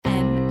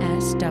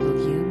W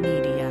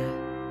Media.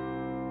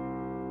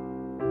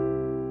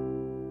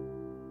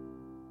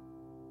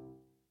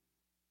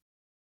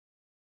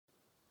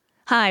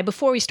 Hi,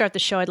 before we start the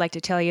show, I'd like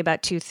to tell you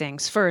about two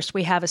things. First,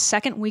 we have a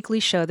second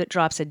weekly show that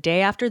drops a day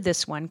after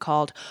this one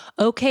called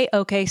Okay,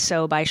 Okay,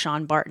 So by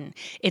Sean Barton.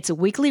 It's a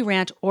weekly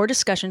rant or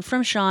discussion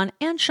from Sean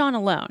and Sean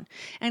alone.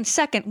 And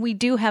second, we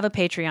do have a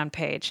Patreon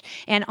page,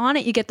 and on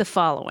it you get the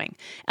following.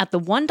 At the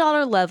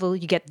 $1 level,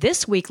 you get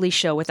this weekly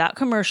show without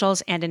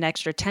commercials and an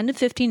extra 10 to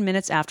 15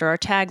 minutes after our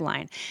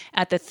tagline.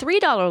 At the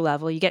 $3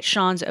 level, you get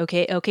Sean's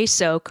Okay, Okay,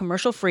 So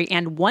commercial-free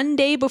and one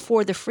day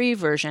before the free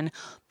version,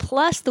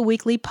 plus the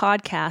weekly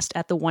podcast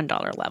at the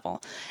 $1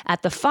 level.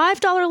 At the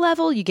 $5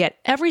 level, you get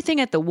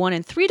everything at the $1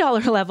 and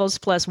 $3 levels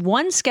plus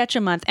one sketch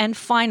a month. And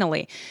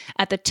finally,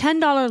 at the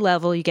 $10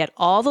 level, you get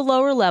all the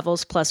lower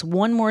levels plus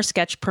one more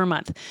sketch per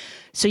month.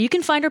 So you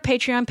can find our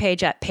Patreon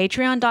page at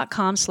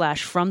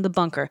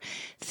patreon.com/fromthebunker.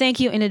 Thank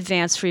you in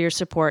advance for your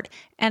support.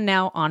 And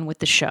now on with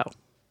the show.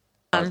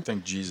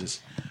 Thank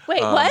Jesus.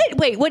 Wait, what?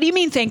 Wait, what do you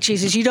mean, thank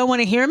Jesus? You don't want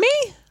to hear me?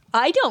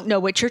 I don't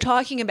know what you're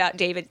talking about,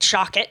 David.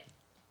 Shock it.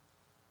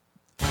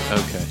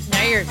 Okay.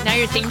 Now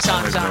your theme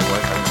song's on.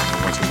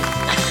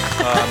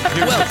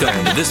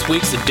 Welcome to this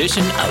week's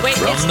edition of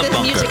From the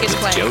Bunker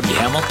with Jody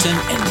Hamilton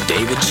and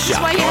David Shock.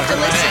 That's why you have to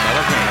listen.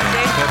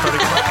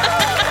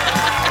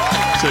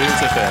 So here's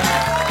the thing.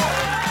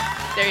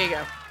 There you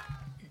go.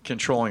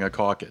 Controlling a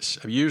caucus,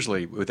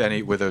 usually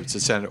whether it's the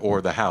Senate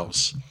or the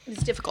House,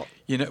 it's difficult.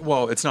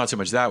 Well, it's not so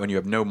much that when you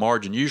have no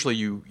margin. Usually,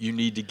 you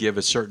need to give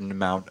a certain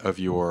amount of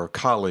your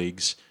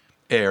colleagues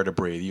air to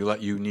breathe.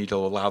 You need to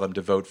allow them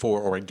to vote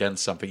for or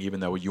against something, even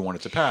though you want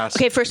it to pass.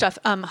 Okay, first off,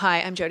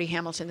 hi, I'm Jody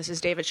Hamilton. This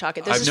is David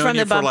Shockett. This I've is known From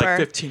you the Bumper. for like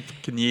 15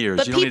 years.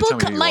 But you don't people need to tell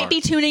me who you might are.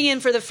 be tuning in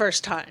for the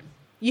first time.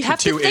 You have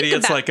to two think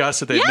idiots about like us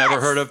that they've never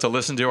heard of to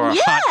listen to our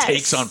hot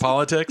takes on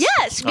politics?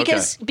 Yes,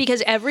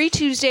 because every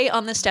Tuesday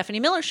on the Stephanie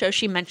Miller Show,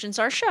 she mentions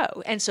our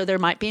show. And so there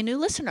might be a new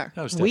listener.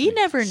 No, we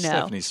never know.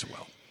 Stephanie's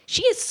swell.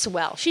 She is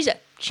swell. She's a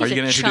chum. Are you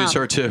going to introduce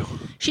her too?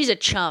 She's a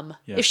chum.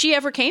 Yeah. If she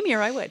ever came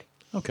here, I would.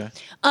 Okay.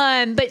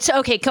 But so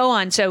okay, go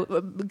on. So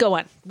go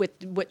on with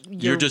what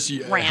your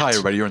rant. Hi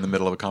everybody. You're in the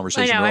middle of a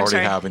conversation we're already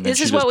having. This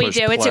is what we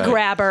do. Play. It's a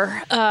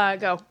grabber.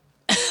 Go.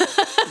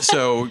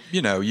 So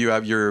you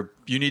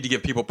need to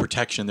give people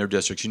protection in their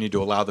districts. You need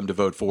to allow them to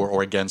vote for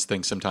or against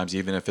things sometimes,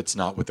 even if it's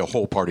not what the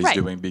whole party's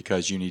doing,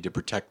 because you need to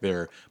protect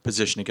their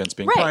position against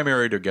being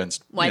primaried or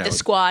against. Why the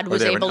squad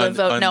was able to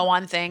vote no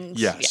on things.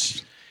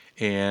 Yes.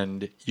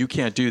 And you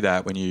can't do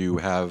that when you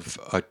have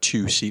a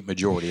 2-seat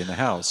majority in the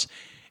House.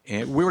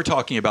 And we were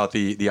talking about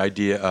the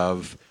idea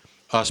of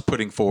us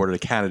putting forward a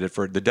candidate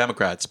for the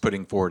Democrats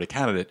putting forward a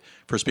candidate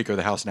for Speaker of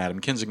the House, and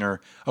Adam Kinzinger.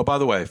 Oh, by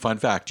the way, fun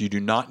fact: you do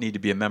not need to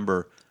be a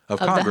member of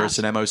Congress,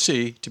 an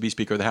MOC, to be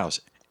Speaker of the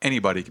House.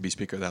 Anybody can be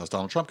Speaker of the House.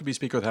 Donald Trump could be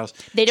Speaker of the House.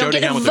 They don't Jody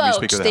get Hamilton a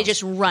vote; they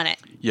just run it.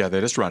 Yeah, they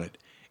just run it.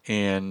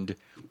 And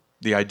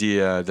the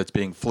idea that's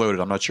being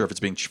floated, I'm not sure if it's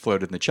being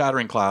floated in the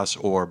chattering class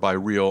or by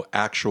real,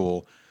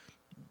 actual,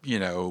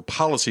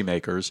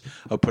 policymakers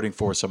of putting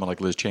forth someone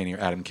like Liz Cheney or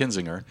Adam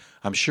Kinzinger.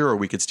 I'm sure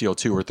we could steal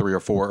 2 or 3 or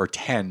 4 or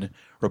 10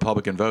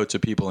 Republican votes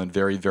of people in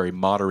very, very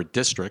moderate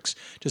districts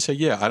to say,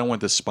 yeah, I don't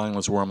want this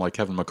spineless worm like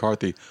Kevin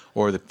McCarthy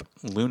or the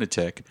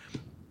lunatic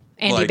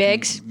Andy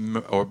Biggs.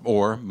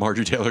 Or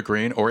Marjorie Taylor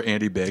Greene or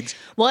Andy Biggs.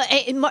 Well,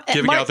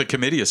 giving out the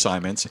committee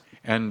assignments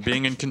and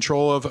being in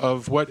control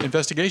of what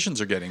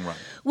investigations are getting run.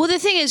 Well, the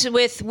thing is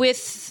with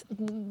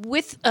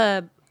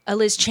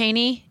Liz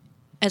Cheney,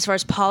 as far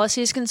as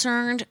policy is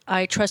concerned,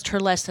 I trust her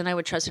less than I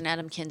would trust an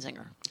Adam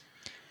Kinzinger.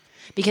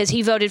 Because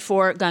he voted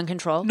for gun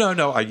control.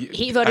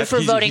 He voted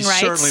for voting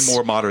rights. He's certainly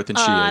more moderate than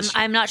she is.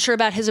 I'm not sure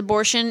about his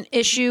abortion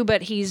issue,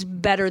 but he's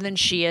better than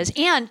she is.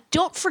 And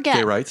don't forget...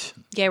 Gay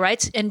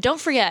rights. And don't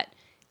forget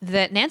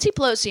that Nancy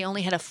Pelosi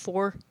only had a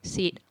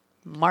 4-seat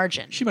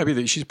margin.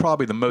 She's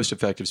probably the most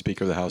effective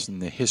Speaker of the House in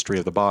the history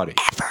of the body.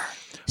 Ever.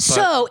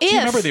 Do you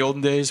remember the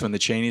olden days when the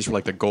Cheneys were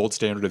like the gold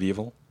standard of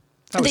evil?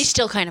 They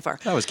still kind of are.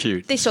 That was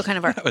cute. They still kind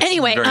of are. That was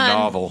anyway, very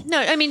novel. No,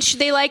 I mean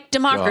they like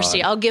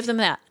democracy. God. I'll give them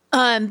that.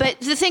 But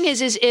the thing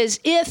is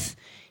if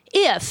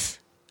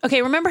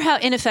okay, remember how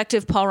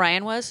ineffective Paul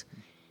Ryan was,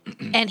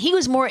 and he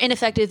was more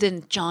ineffective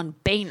than John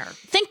Boehner.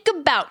 Think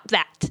about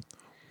that.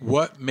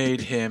 What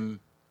made him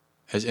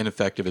as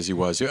ineffective as he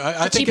was?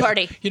 I think Tea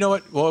Party. You know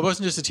what? Well, it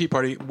wasn't just the Tea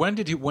Party. When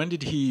did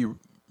he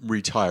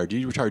retire? Did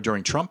he retire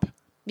during Trump?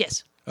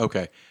 Yes.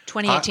 Okay.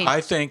 2018. I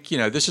think,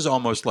 this is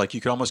almost like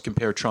you could almost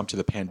compare Trump to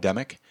the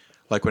pandemic.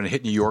 Like when it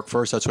hit New York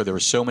first, that's why there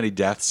were so many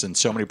deaths and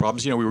so many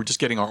problems. We were just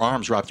getting our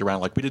arms wrapped around,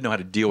 like we didn't know how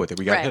to deal with it.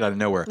 We got hit out of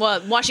nowhere. Well,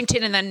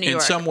 Washington and then New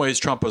York. In some ways,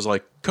 Trump was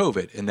like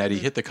COVID in that he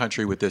hit the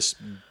country with this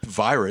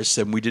virus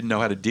and we didn't know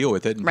how to deal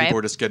with it. And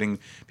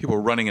people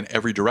were running in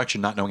every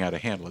direction, not knowing how to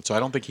handle it. So I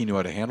don't think he knew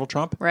how to handle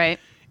Trump. Right.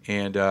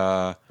 And,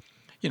 I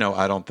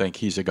don't think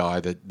he's a guy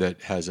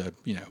that has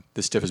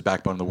the stiffest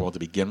backbone in the world to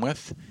begin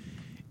with.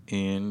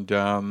 And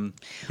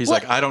he's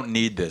like, I don't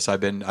need this.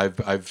 I've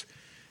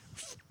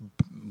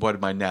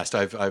my nest.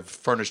 I've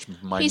furnished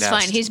my nest. He's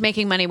fine. He's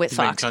making money with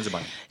Fox. Making tons of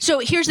money. So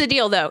here's the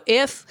deal, though.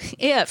 If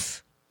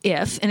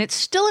if, and it's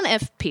still an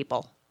if,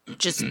 people,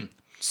 just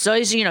so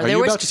as you know, Are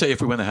you about to say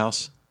if we win the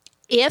House?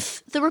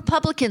 If the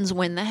Republicans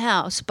win the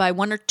House by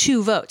 1 or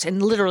 2 votes, and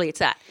literally it's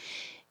that.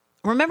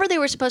 Remember they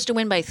were supposed to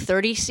win by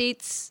 30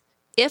 seats?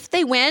 If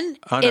they win,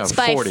 it's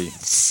by 40.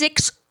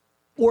 6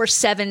 or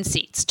 7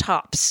 seats,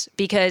 tops,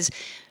 because...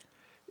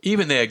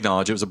 Even they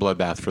acknowledge it was a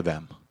bloodbath for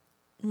them.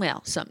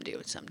 Well, some do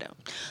and some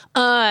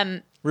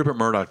don't. Rupert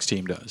Murdoch's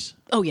team does.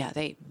 Oh, yeah,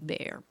 they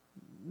are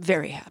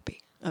very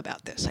happy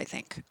about this, I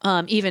think.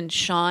 Even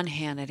Sean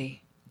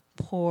Hannity.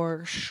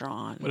 Poor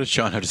Sean. What did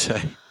Sean have to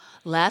say?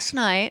 Last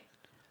night...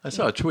 I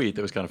saw a tweet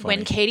that was kind of funny.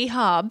 When Katie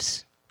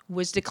Hobbs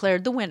was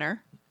declared the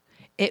winner,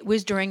 it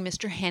was during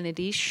Mr.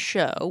 Hannity's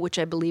show, which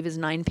I believe is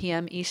 9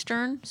 p.m.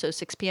 Eastern, so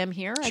 6 p.m.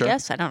 here, I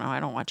guess. I don't know. I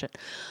don't watch it.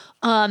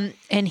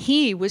 And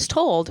he was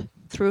told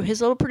through his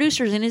little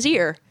producers in his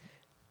ear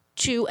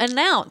to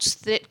announce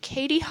that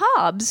Katie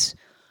Hobbs...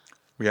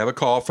 We have a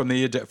call from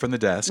the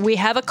desk. We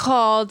have a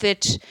call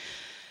that...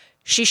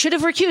 She should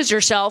have recused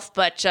herself,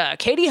 but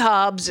Katie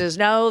Hobbs is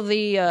now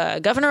the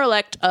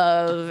governor-elect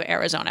of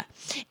Arizona.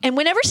 And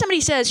whenever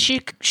somebody says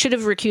she should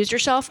have recused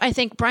herself, I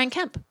think Brian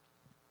Kemp.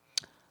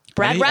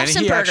 Brad Raffensperger.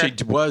 And he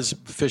actually was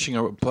fishing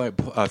around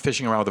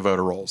with the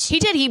voter rolls. He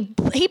did.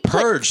 He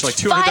purged like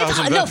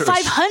 200,000 voters.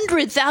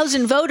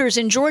 500,000 voters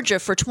in Georgia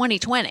for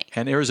 2020.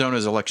 And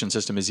Arizona's election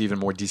system is even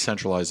more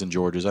decentralized than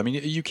Georgia's. I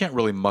mean, you can't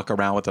really muck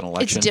around with an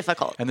election. It's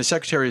difficult. And the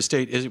Secretary of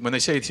State, when they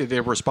say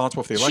they're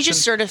responsible for the election, she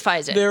just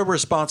certifies it. They're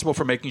responsible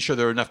for making sure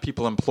there are enough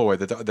people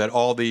employed, that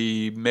all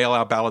the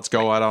mail-out ballots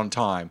go out on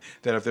time,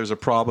 that if there's a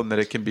problem that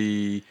it can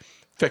be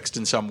fixed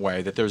in some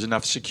way, that there's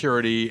enough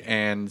security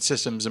and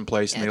systems in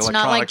place in the electronics.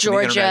 It's not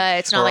like Georgia.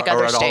 It's not like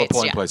other states. Or at all the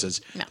polling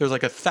places. No. There's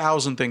like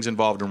 1,000 things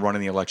involved in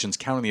running the elections.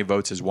 Counting the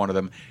votes is one of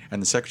them.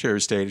 And the Secretary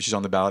of State, if she's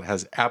on the ballot,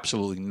 has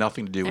absolutely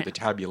nothing to do with the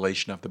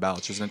tabulation of the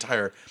ballots. There's an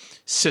entire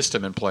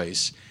system in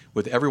place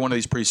with every one of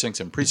these precincts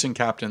and precinct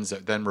captains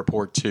that then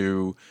report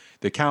to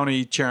the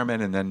county chairman,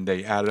 and then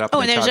they add it up.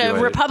 And there's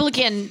a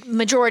Republican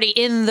majority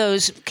in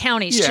those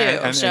counties too.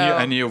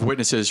 And you have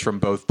witnesses from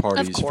both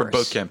parties, from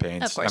both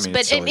campaigns. Of course,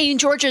 but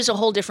Georgia is a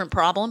whole different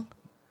problem.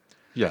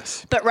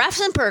 Yes. But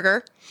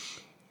Raffensperger,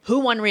 who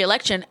won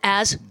re-election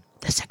as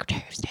the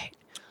Secretary of State,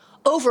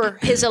 over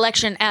his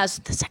election as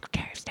the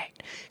Secretary of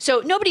State.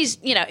 So nobody's,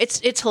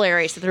 it's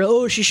hilarious that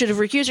they're, she should have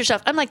recused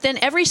herself. I'm like, then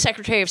every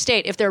Secretary of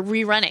State, if they're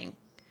rerunning,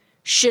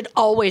 should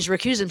always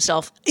recuse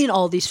himself in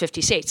all these 50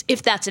 states,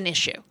 if that's an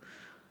issue.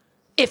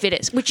 If it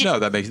is.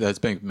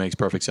 That makes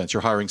perfect sense.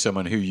 You're hiring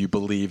someone who you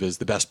believe is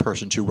the best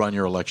person to run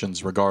your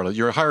elections regardless.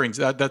 You're hiring,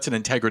 that's an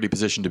integrity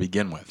position to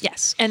begin with.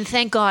 Yes. And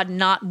thank God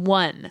not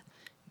one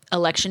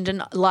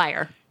election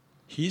liar.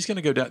 He's going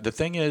to go down. The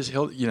thing is,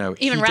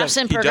 even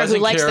Raffensperger, who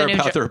likes the doesn't care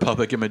about the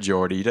Republican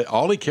majority.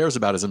 All he cares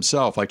about is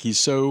himself. Like, he's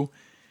so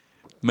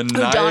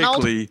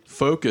maniacally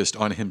focused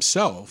on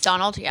himself.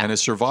 And his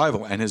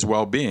survival and his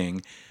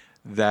well-being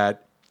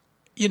that...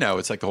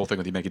 it's like the whole thing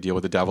with you make a deal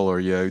with the devil,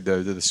 or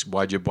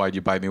why'd you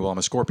bite me? Well, I'm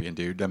a scorpion,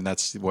 dude. I mean,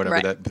 that's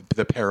whatever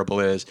the parable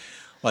is.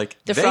 Like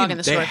the frog and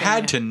the scorpion. They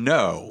had to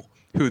know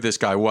who this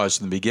guy was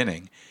from the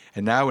beginning,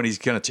 and now when he's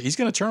going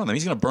to turn on them,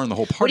 he's going to burn the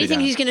whole party. What do you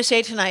think down. He's going to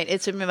say tonight?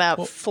 It's in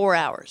about 4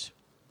 hours.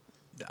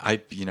 I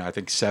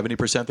think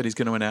 70% that he's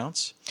going to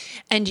announce.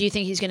 And do you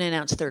think he's going to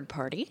announce third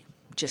party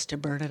just to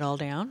burn it all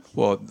down?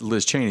 Well,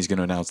 Liz Cheney's going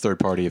to announce third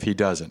party if he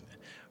doesn't.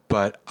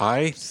 But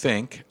I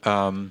think.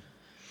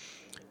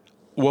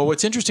 Well,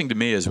 what's interesting to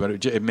me is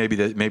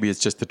maybe it's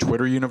just the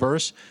Twitter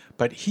universe,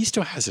 but he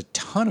still has a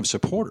ton of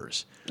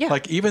supporters. Yeah.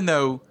 Like, even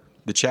though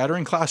the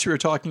chattering class we were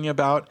talking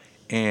about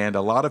and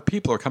a lot of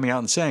people are coming out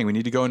and saying we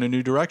need to go in a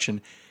new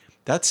direction,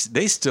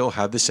 they still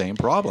have the same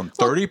problem.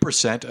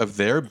 30% of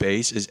their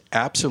base is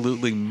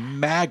absolutely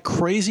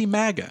crazy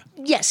MAGA.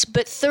 Yes,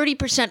 but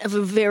 30% of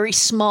a very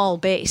small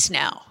base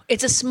now.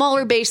 It's a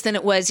smaller base than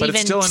it was but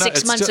even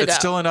 6 months ago. It's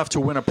still enough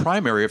to win a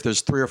primary if there's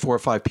 3 or 4 or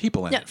 5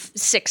 people in it.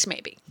 6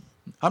 maybe.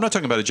 I'm not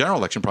talking about a general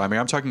election primary.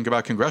 I'm talking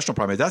about congressional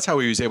primary. That's how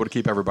he was able to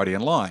keep everybody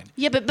in line.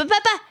 Yeah, but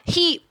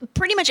he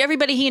pretty much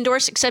everybody he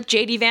endorsed except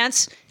J.D.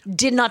 Vance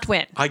did not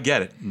win. I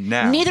get it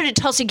now. Neither did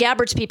Tulsi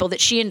Gabbard's people that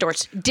she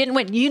endorsed didn't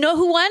win. You know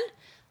who won?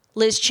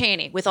 Liz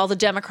Cheney with all the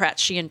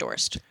Democrats she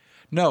endorsed.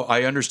 No,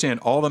 I understand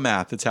all the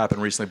math that's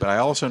happened recently, but I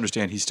also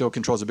understand he still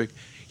controls a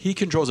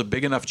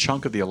big enough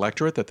chunk of the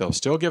electorate that they'll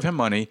still give him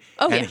money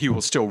he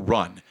will still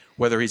run.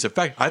 Whether he's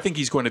effective, I think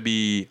he's going to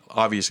be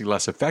obviously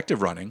less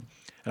effective running.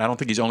 And I don't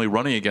think he's only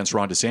running against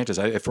Ron DeSantis.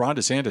 If Ron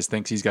DeSantis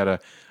thinks he's got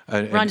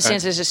Ron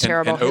DeSantis is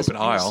terrible. An open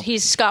aisle.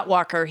 He's Scott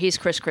Walker. He's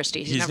Chris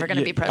Christie. He's never going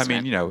to be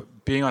president. I mean,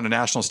 being on a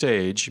national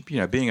stage,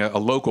 being a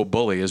local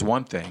bully is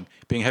one thing.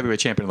 Being heavyweight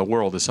champion of the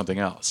world is something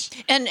else.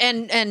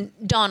 And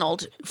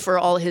Donald, for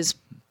all his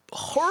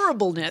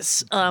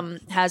horribleness,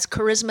 has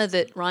charisma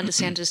that Ron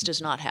DeSantis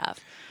does not have.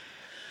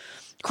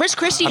 Chris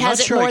Christie has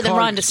it more than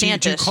Ron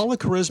DeSantis. Do you call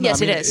it charisma?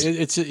 Yes, it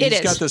is.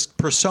 He's got this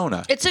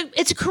persona. It's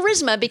a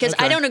charisma because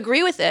I don't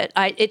agree with it.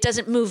 It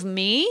doesn't move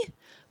me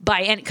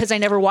because I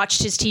never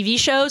watched his TV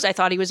shows. I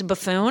thought he was a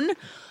buffoon.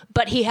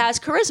 But he has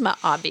charisma,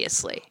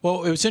 obviously.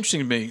 Well, it was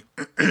interesting to me.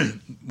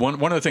 One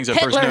of the things I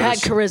Hitler first had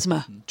noticed.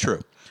 charisma. True.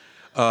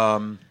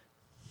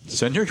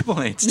 Send your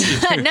complaints to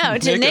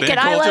to Nick at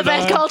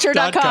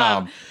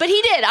iloveculture.com. But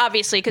he did,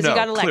 obviously, because he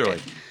got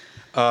elected.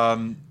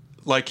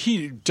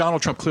 Clearly.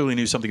 Donald Trump clearly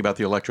knew something about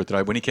the electorate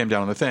that when he came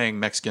down on the thing,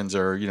 Mexicans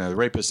are,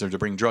 rapists, they're to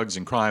bring drugs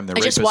and crime. They're I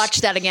rapists. just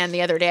watched that again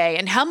the other day.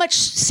 And how much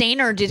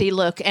saner did he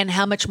look and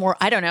how much more,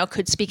 I don't know,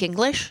 could speak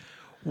English?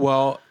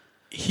 Well,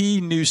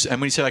 he knew, and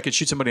when he said I could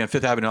shoot somebody on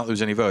Fifth Avenue and not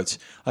lose any votes,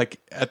 like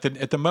at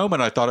the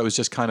moment, I thought it was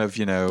just kind of,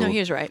 No, he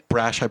was right.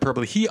 brash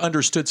hyperbole. He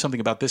understood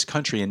something about this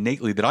country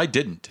innately that I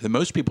didn't, that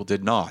most people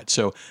did not.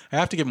 So I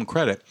have to give him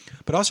credit,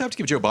 but I also have to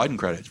give Joe Biden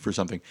credit for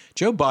something.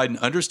 Joe Biden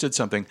understood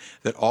something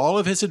that all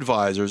of his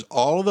advisors,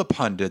 all of the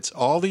pundits,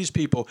 all these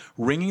people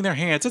wringing their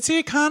hands, it's the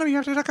economy, you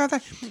have to talk about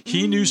that.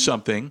 He knew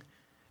something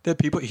that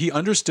he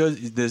understood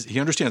this. He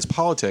understands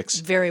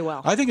politics very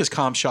well. I think his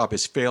comm shop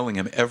is failing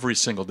him every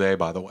single day.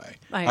 By the way,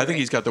 I think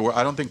he's got the word.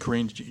 I don't think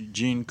Korean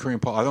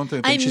Paul. I don't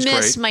think she's great. I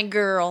miss my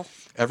girl.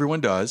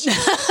 Everyone does.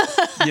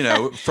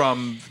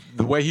 From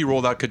the way he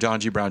rolled out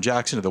Ketanji Brown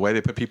Jackson to the way they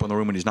put people in the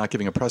room when he's not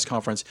giving a press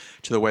conference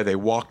to the way they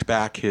walked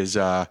back his.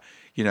 I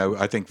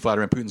think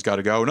Vladimir Putin's got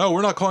to go. No,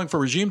 we're not calling for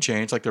regime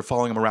change. Like they're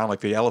following him around like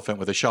the elephant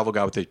with a shovel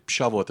guy with the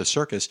shovel at the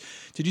circus.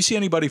 Did you see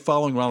anybody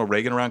following Ronald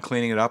Reagan around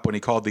cleaning it up when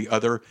he called the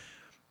other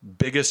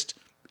biggest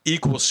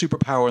equal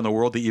superpower in the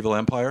world, the evil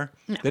empire?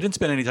 No. They didn't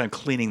spend any time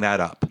cleaning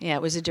that up. Yeah,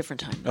 it was a different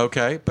time.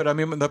 Okay, but I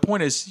mean, the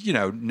point is,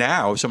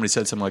 now if somebody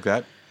said something like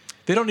that,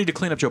 they don't need to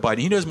clean up Joe Biden.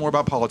 He knows more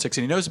about politics,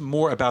 and he knows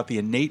more about the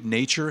innate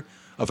nature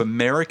of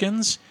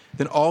Americans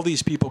than all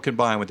these people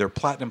combined with their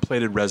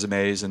platinum-plated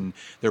resumes and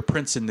their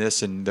Princeton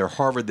this and their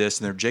Harvard this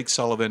and their Jake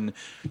Sullivan,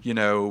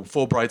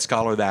 Fulbright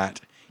scholar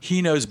that.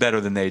 He knows better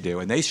than they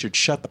do, and they should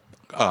shut the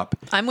up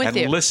and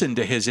listen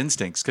to his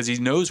instincts because he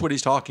knows what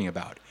he's talking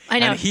about. I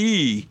know. And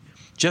he,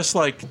 just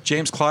like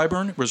James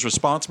Clyburn, was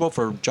responsible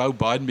for Joe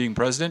Biden being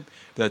president,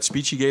 that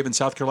speech he gave in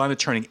South Carolina,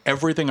 turning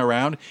everything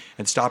around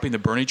and stopping the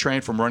Bernie train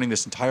from running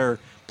this entire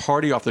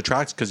party off the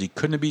tracks because he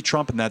couldn't beat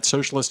Trump in that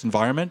socialist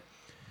environment.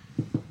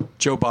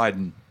 Joe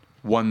Biden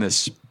won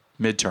this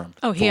midterm.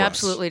 Oh, he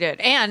absolutely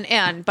did.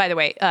 And by the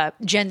way,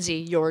 Gen Z,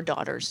 your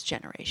daughter's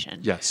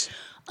generation. Yes.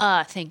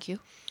 Thank you.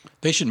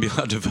 They shouldn't be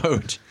allowed to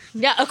vote.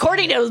 Yeah,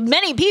 according to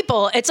many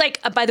people, it's like,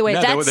 by the way,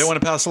 they want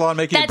to pass a law and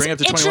make you bring up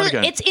to 21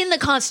 again. It's in the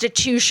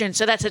Constitution,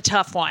 so that's a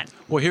tough one.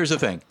 Well, here's the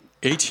thing.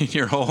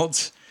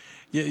 18-year-olds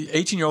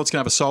can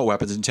have assault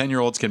weapons, and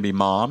 10-year-olds can be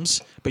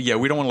moms. But yeah,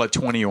 we don't want to let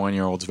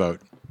 21-year-olds vote.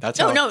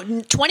 No,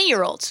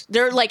 20-year-olds.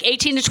 They're like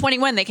 18 to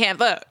 21. They can't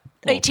vote.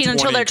 18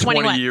 until they're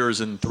 21. 20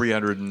 years and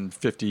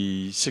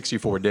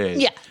 64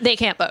 days. Yeah, they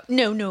can't vote.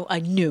 No,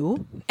 I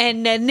knew.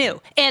 And knew.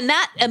 And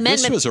that amendment...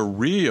 This was a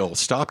real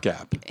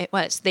stopgap. It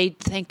was. They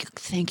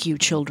thank you,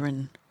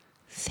 children.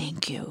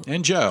 Thank you.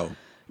 And Joe.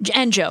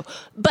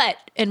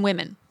 And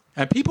women.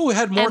 And people who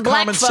had more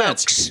common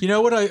folks. sense. You know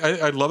what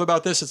I love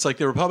about this? It's like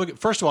the Republican.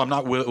 First of all, I'm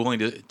not willing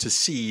to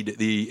cede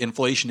the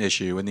inflation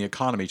issue and the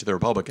economy to the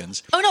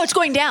Republicans. Oh no, it's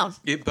going down.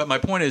 But my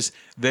point is,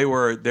 they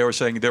were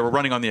saying they were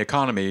running on the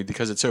economy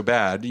because it's so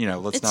bad.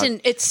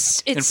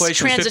 It's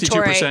inflation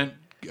transitory. Was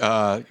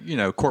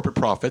 52%. Corporate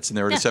profits, and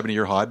they were at a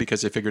 70-year high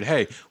because they figured,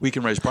 hey, we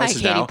can raise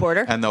prices now,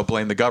 and they'll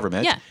blame the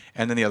government. Yeah.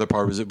 And then the other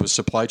part was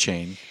supply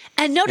chain.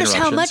 And notice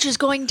how much is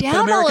going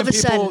down all of a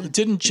sudden. American people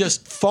didn't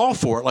just fall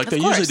for it like they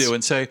usually do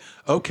and say,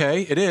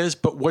 okay, it is,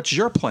 but what's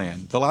your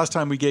plan? The last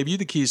time we gave you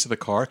the keys to the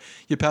car,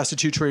 you passed a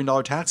 $2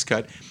 trillion tax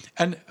cut.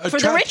 And for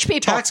the rich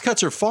people. Tax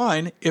cuts are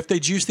fine if they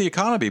juice the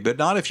economy, but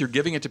not if you're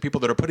giving it to people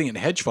that are putting it in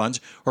hedge funds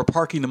or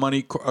parking the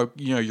money,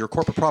 your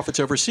corporate profits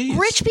overseas.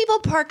 Rich people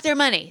park their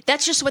money.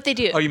 That's just what they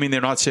do. Oh, you mean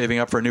they're not saving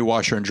up for a new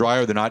washer and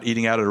dryer? They're not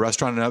eating out at a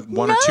restaurant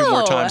one or two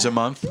more times a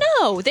month?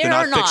 No, they're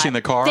not fixing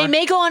the car? They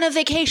may go on a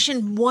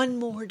vacation one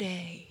more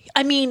day.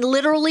 I mean,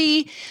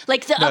 literally,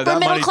 like the upper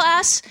middle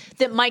class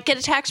that might get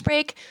a tax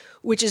break,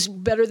 which is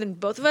better than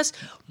both of us.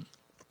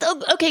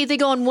 Okay, they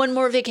go on one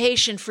more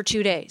vacation for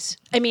 2 days.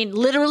 I mean,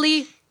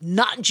 literally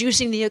not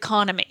juicing the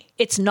economy.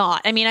 It's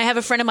not. I mean, I have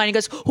a friend of mine who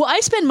goes, well, I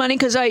spend money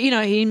because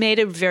he made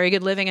a very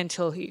good living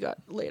until he got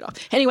laid off.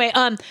 Anyway,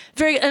 I'm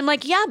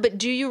like, yeah, but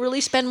do you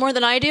really spend more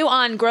than I do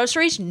on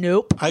groceries?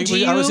 Nope.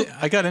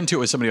 I got into it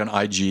with somebody on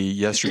IG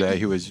yesterday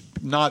who was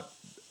not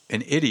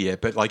an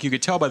idiot, but like you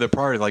could tell by the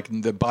party, like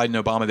the Biden,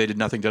 Obama, they did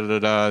nothing.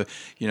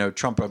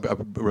 Trump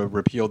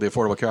repealed the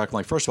Affordable Care Act. I'm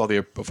like, first of all,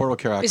 the Affordable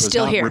Care Act was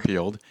not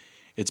repealed.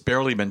 It's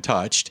barely been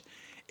touched.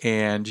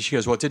 And she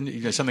goes, well, it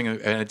didn't something,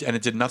 and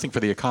it did nothing for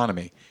the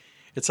economy.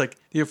 It's like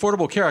the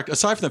Affordable Care Act,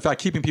 aside from the fact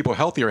keeping people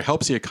healthier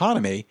helps the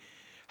economy.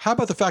 How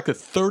about the fact that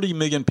 30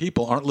 million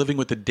people aren't living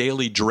with the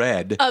daily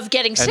dread of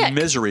getting sick and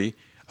misery?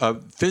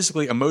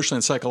 Physically, emotionally,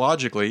 and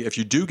psychologically, if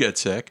you do get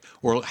sick,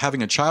 or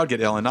having a child get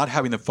ill and not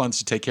having the funds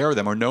to take care of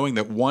them, or knowing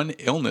that one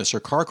illness or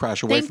car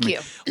crash away from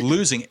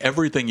losing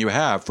everything you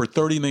have for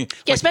 30 million.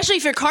 Yeah, especially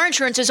if your car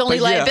insurance is only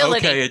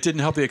liability. Okay, it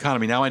didn't help the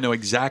economy. Now I know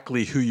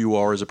exactly who you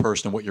are as a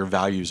person and what your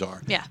values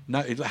are. Yeah.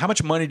 How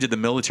much money did the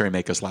military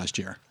make us last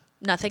year?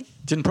 Nothing.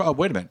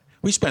 Wait a minute.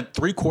 We spent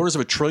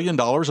 $750 billion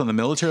on the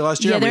military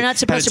last year. Yeah, they're not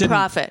supposed to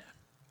profit.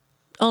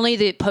 Only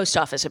the post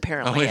office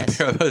apparently is.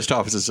 The post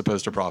office is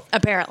supposed to profit.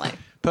 Apparently.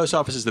 Post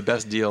office is the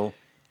best deal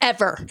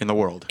ever in the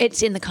world.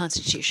 It's in the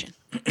Constitution.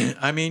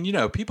 I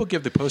mean, people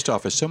give the post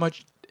office so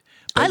much.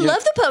 I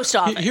love the post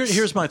office.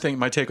 Here's my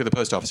take with the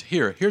post office.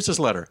 Here's this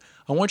letter.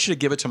 I want you to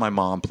give it to my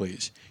mom,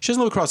 please. She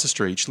doesn't live across the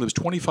street. She lives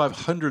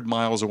 2,500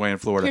 miles away in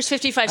Florida. Here's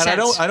 55 cents.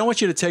 And I don't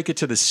want you to take it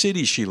to the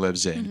city she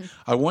lives in.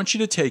 Mm-hmm. I want you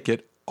to take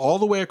it all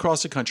the way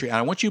across the country, and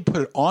I want you to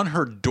put it on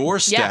her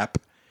doorstep.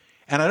 Yeah.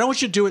 And I don't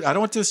want you to do it. I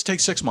don't want this to take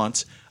 6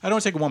 months. I don't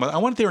want to take 1 month. I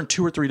want it there in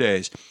 2 or 3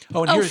 days.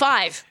 Oh,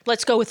 5.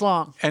 Let's go with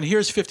long. And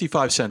here's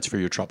 55 cents for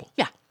your trouble.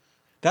 Yeah.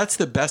 That's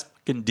the best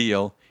fucking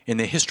deal in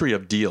the history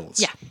of deals.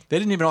 Yeah. They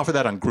didn't even offer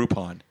that on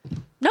Groupon.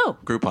 No.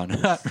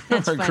 Groupon.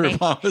 That's funny.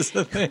 Groupon was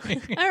the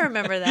thing. I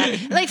remember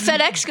that. Like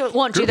FedEx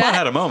won't do that. Groupon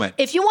had a moment.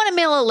 If you want to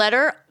mail a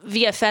letter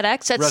via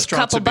FedEx, that's Restaurants a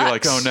couple would be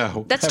bucks. like, oh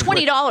no. That's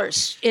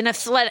 $20 in a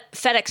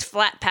FedEx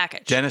flat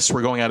package. Dentists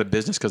were going out of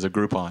business because of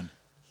Groupon.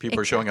 People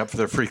are showing up for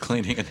their free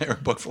cleaning and they were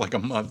booked for like a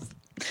month.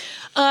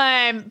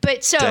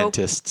 But so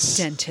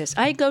Dentists.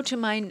 I go to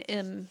mine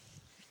in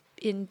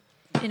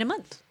a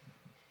month.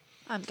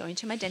 I'm going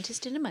to my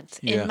dentist in a month.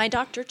 Yeah. And my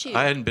doctor, too.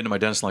 I hadn't been to my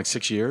dentist in like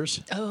 6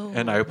 years. Oh.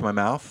 And I opened my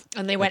mouth.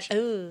 And they went,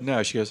 oh.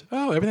 No, she goes,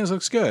 oh, everything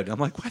looks good. I'm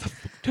like, why the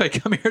fuck did I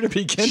come here to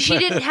begin with? She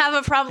didn't have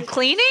a problem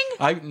cleaning?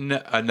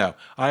 No.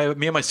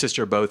 Me and my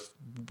sister are both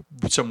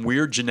some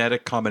weird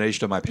genetic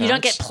combination of my parents. You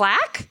don't get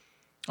plaque?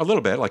 A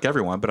little bit, like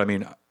everyone. But I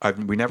mean,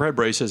 we never had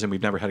braces and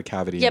we've never had a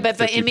cavity in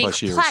 50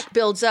 plus years. Plaque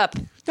builds up.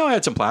 No, I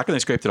had some plaque and they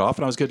scraped it off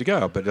and I was good to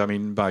go. But I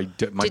mean,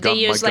 Did they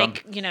use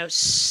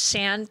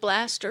sand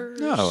blasters?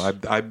 No,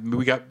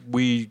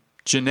 we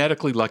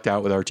genetically lucked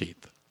out with our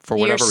teeth for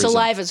whatever reason. Your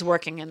saliva's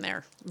working in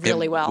there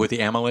really well. With the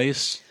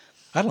amylase.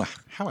 I don't know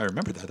how I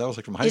remember that. That was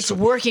like from high school.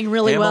 It's working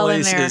really well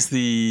in there. Amylase is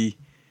the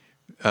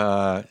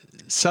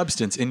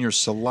substance in your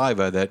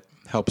saliva that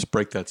helps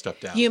break that stuff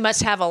down. You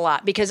must have a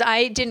lot because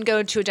I didn't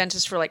go to a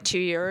dentist for like 2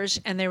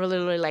 years and they were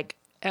literally like,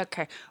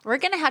 okay, we're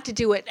going to have to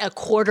do it a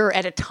quarter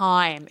at a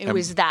time. It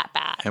was that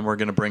bad. And we're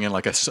going to bring in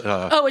like a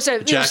jackhammer. It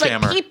was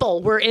like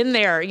people were in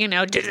there,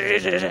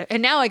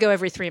 and now I go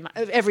every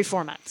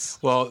 4 months.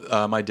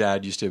 Well, my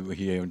dad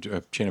he owned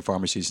a chain of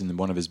pharmacies in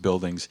one of his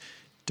buildings.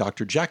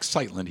 Dr. Jack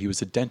Seitland, he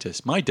was a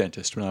dentist, my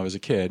dentist when I was a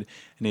kid,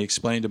 and he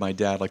explained to my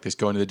dad like this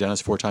going to the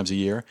dentist 4 times a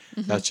year.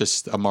 Mm-hmm. That's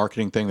just a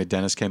marketing thing that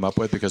dentists came up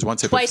with because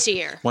once they twice a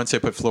year. Once they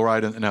put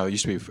fluoride in, no, it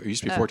used to be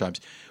 4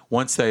 times.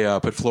 Once they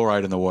put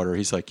fluoride in the water,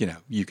 he's like,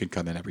 you can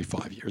come in every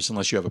 5 years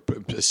unless you have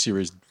a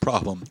serious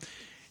problem.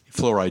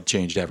 Fluoride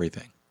changed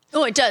everything.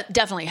 Oh, it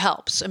definitely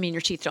helps. I mean,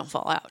 your teeth don't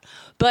fall out.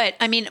 But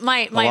I mean,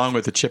 my along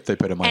with the chip they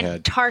put in my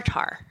head.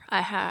 Tartar. I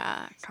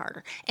had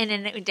tartar, and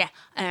then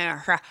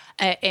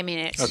I mean,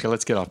 it's okay.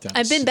 Let's get off dentists.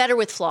 I've been better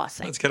with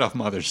flossing. Let's get off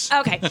mothers.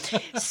 Okay,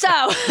 so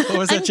what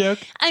was that joke?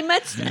 I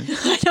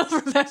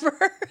don't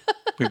remember.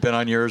 We've been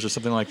on yours or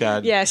something like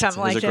that. Yeah,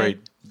 something like that. It was a great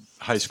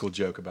high school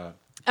joke about.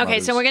 Okay,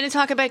 mothers. so we're going to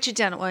talk about your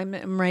dental.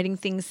 I'm writing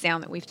things down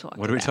that we've talked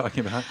about. What are we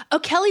talking about? Oh,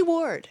 Kelly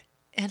Ward.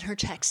 And her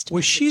text.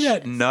 Was she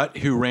that nut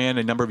who ran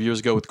a number of years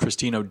ago with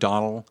Christine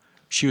O'Donnell?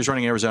 She was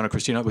running Arizona.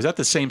 Was that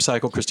the same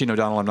cycle Christine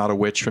O'Donnell, I'm Not a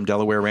Witch, from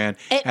Delaware ran?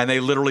 And they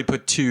literally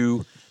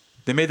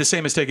they made the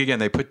same mistake again.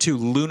 They put 2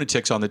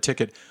 lunatics on the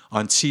ticket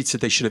on seats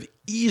that they should have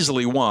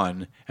easily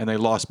won, and they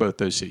lost both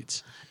those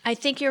seats. I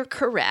think you're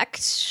correct.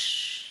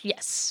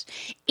 Yes.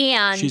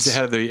 And she's the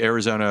head of the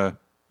Arizona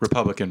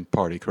Republican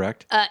Party,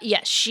 correct?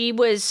 Yes. She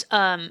was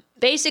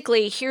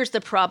basically, here's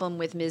the problem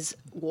with Ms.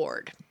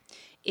 Ward.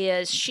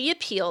 Is she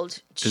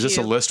appealed to... Is this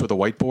a list with a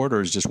whiteboard,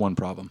 or is just one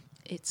problem?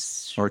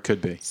 Or it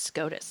could be.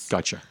 SCOTUS.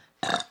 Gotcha.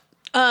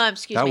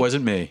 Excuse me. That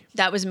wasn't me.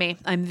 That was me.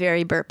 I'm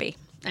very burpy.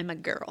 I'm a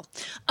girl.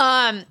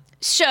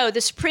 So the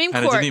Supreme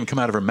Court... And it didn't even come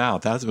out of her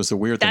mouth. That was the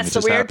weird thing that just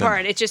happened. That's the weird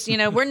part. It's just,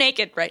 we're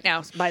naked right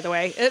now, by the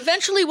way.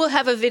 Eventually we'll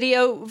have a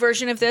video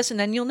version of this, and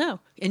then you'll know.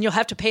 And you'll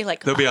have to pay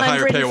like $150. There'll be a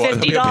higher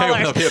paywall.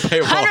 There'll be a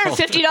paywall.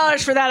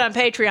 $150 for that on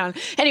Patreon.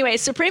 Anyway,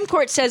 Supreme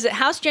Court says that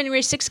House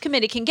January 6th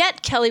committee can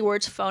get Kelly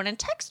Ward's phone and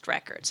text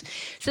records.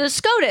 So the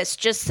SCOTUS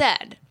just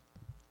said...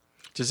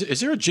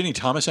 Is there a Ginny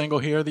Thomas angle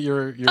here that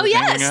you're Oh,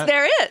 yes, at?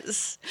 there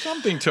is.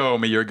 Something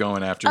told me you're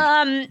going after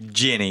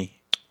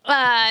Ginny.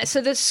 So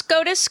the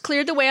SCOTUS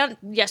cleared the way on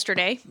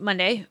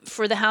Monday,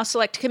 for the House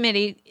Select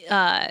Committee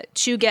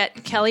to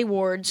get Kelly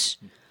Ward's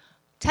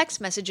text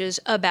messages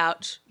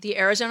about the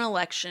Arizona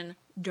election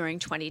during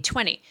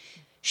 2020.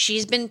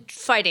 She's been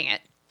fighting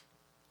it.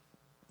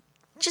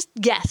 Just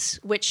guess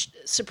which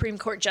Supreme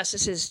Court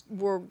justices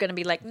were going to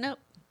be like, no,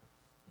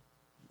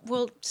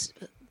 we'll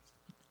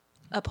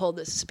uphold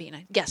this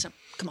subpoena. Guess them.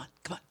 Come on.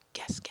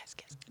 Guess.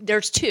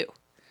 There's 2.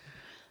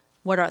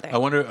 What are they? I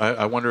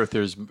wonder if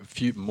there's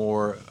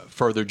more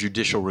further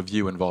judicial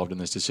review involved in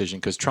this decision,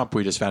 because Trump,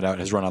 we just found out,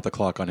 has run out the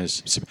clock on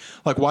his.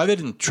 Like, why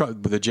didn't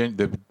Trump,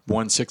 the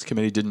 1-6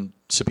 committee didn't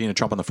subpoena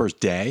Trump on the first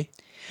day?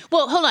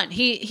 Well, hold on.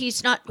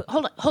 He's not.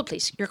 Hold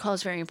please. Your call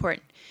is very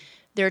important.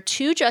 There are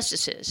 2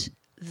 justices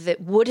that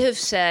would have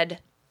said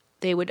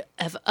they would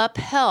have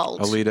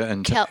upheld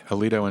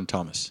Alito and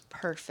Thomas.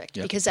 Perfect.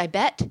 Yep. Because I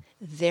bet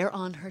they're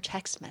on her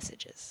text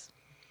messages.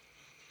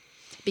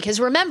 Because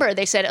remember,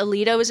 they said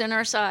Alito is in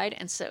our side,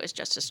 and so is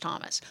Justice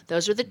Thomas.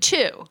 Those are the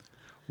two.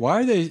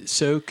 Why are they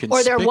so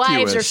conspicuous? Or their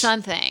wives or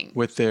something.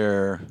 With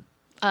their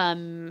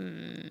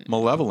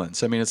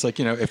malevolence. I mean, it's like,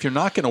 if you're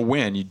not going to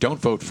win, you don't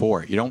vote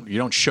for it. You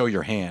don't show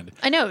your hand.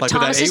 I know. Like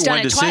Thomas has done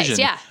it twice,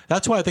 yeah.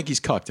 That's why I think he's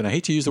cucked. And I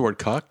hate to use the word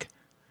cuck.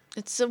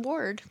 It's a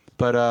word.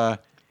 But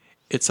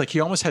it's like he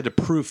almost had to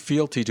prove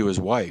fealty to his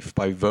wife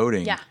by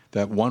voting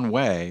that one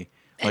way.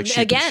 Like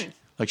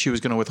she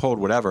was going to withhold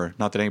whatever.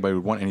 Not that anybody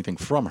would want anything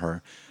from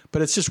her.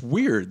 But it's just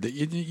weird that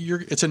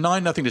it's a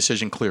 9-0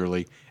 decision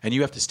clearly, and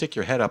you have to stick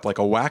your head up like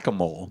a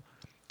whack-a-mole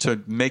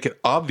to make it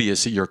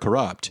obvious that you're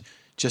corrupt.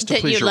 Just to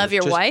please love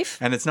your wife?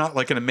 And it's not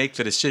like going to make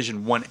the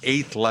decision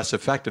 1/8 less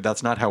effective.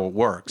 That's not how it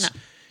works. No.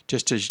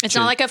 It's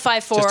not like a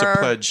 5-4. Just to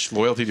pledge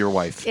loyalty to your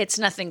wife. It's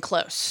nothing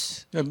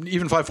close.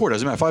 Even 5-4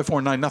 doesn't matter. 5-4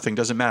 and 9-0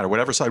 doesn't matter.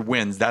 Whatever side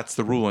wins, that's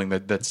the ruling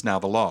that's now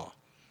the law.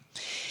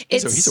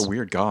 He's a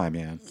weird guy,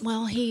 man.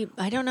 Well,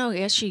 I don't know.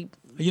 Yes, she...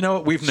 You know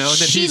what? We've known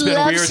that he's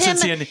been weird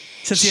since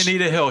the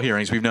Anita Hill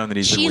hearings. We've known that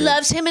he's been weird. She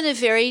loves him in a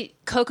very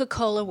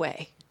Coca-Cola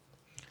way.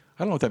 I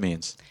don't know what that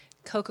means.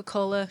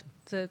 Coca-Cola,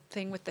 the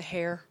thing with the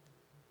hair.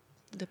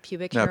 The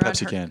pubic hair. No,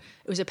 Pepsi can.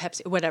 It was a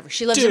Pepsi. Whatever.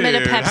 She loves him in a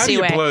Pepsi way. How do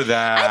you blow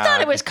that? I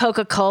thought it was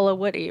Coca-Cola.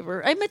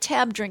 Whatever. I'm a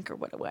tab drinker.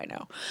 What do I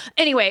know?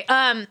 Anyway,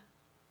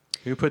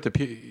 who put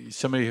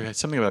somebody had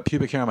something about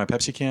pubic hair on my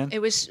Pepsi can? It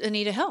was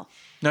Anita Hill.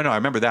 No, I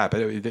remember that.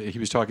 But he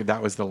was talking.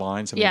 That was the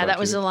line. Yeah, that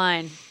was the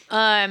line.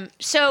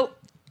 So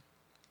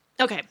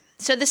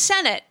the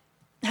Senate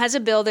has a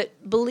bill that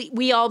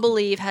we all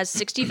believe has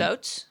 60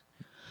 votes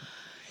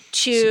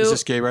to. Is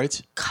this gay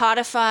rights?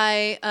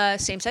 Codify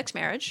same-sex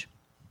marriage.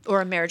 Or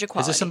a marriage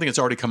equality. Is this something that's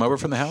already come over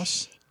from the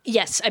House?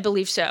 Yes, I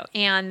believe so.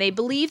 And they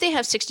believe they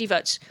have 60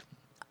 votes.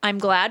 I'm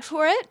glad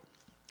for it.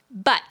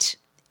 But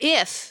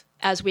if,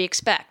 as we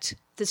expect,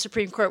 the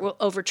Supreme Court will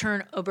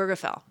overturn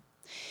Obergefell,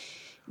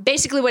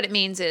 basically what it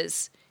means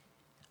is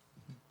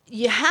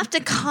you have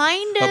to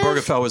kind of...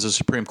 Obergefell was a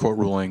Supreme Court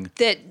ruling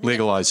that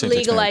legalized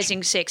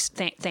same-sex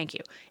marriage. Thank you.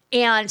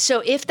 And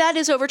so if that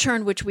is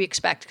overturned, which we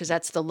expect, because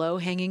that's the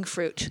low-hanging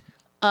fruit...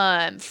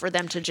 for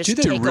them to just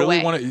take away. Do they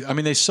really want to? I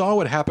mean, they saw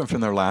what happened from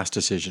their last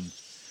decision.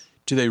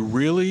 Do they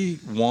really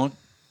want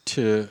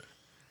to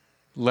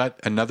let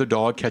another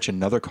dog catch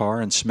another car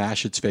and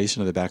smash its face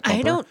into the back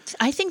bumper?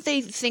 I think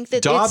they think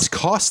that Dobbs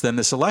cost them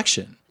this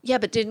election. Yeah,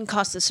 but didn't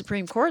cost the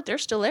Supreme Court. They're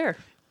still there.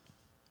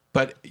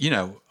 But,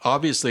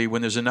 obviously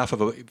when there's enough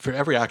for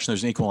every action,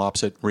 there's an equal and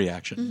opposite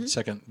reaction. Mm-hmm.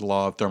 Second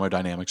law of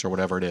thermodynamics or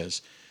whatever it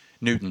is.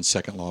 Newton's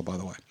second law, by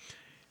the way.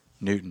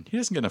 Newton. He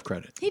doesn't get enough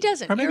credit. He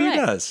doesn't. Or maybe he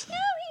does. No,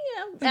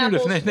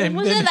 apples. Was it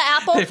the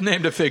apple? They've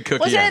named a fig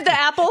cookie. Was it the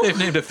apple? They've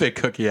named a fig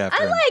cookie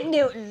after him. I like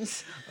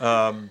Newton's.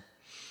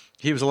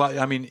 He was a lot.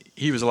 I mean,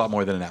 he was a lot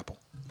more than an apple.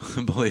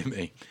 Believe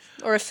me.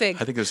 Or a fig.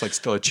 I think there's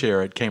still a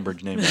chair at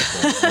Cambridge named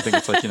after him. I think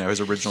it's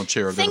his original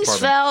chair of the department. Things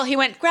fell. He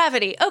went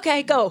gravity.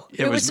 Okay, go.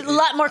 It was a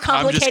lot more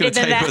complicated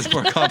than that. It was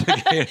more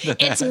complicated than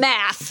that. It's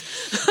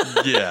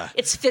math. Yeah.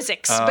 It's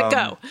physics. But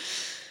go.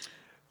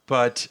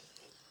 But.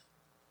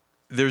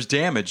 There's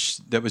damage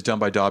that was done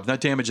by Dobbs.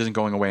 That damage isn't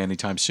going away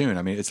anytime soon.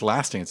 I mean, it's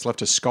lasting. It's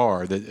left a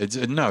scar. It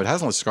hasn't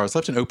left a scar. It's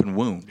left an open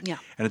wound. Yeah.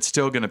 And it's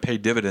still going to pay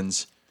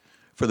dividends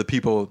for the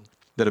people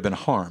that have been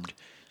harmed.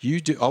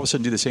 You all of a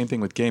sudden do the same thing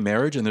with gay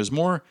marriage, and there's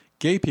more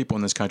gay people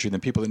in this country than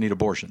people that need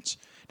abortions.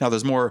 Now,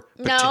 there's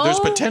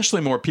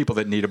potentially more people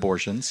that need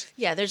abortions.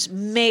 Yeah, there's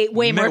way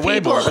more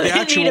people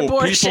that need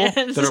abortions.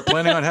 People that are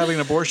planning on having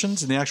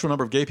abortions, and the actual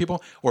number of gay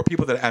people, or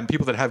people that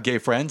have gay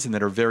friends and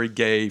that are very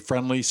gay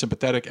friendly,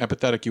 sympathetic,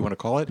 empathetic, you want to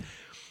call it.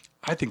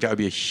 I think that would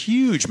be a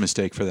huge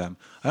mistake for them.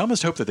 I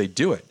almost hope that they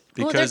do it.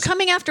 Because they're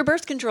coming after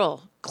birth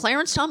control.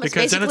 Clarence Thomas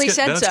basically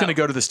said so. Then it's going to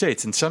go to the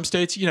states. In some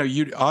states,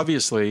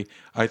 obviously,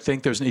 I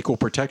think there's an equal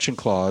protection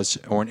clause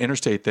or an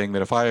interstate thing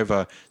that if I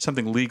have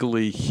something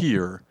legally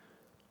here,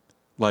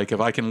 like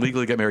if I can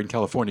legally get married in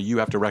California, you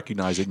have to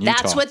recognize it in Utah.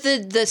 That's what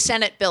the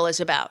Senate bill is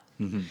about.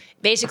 Mm-hmm.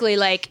 Basically,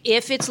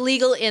 if it's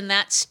legal in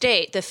that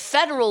state, the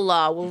federal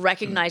law will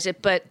recognize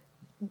it, but,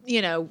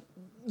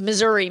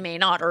 Missouri may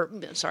not,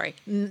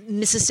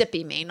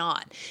 Mississippi may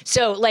not.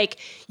 So,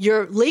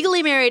 you're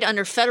legally married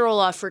under federal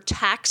law for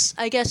tax,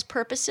 I guess,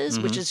 purposes,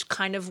 mm-hmm. which is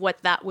kind of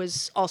what that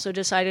was also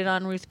decided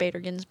on Ruth Bader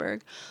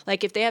Ginsburg.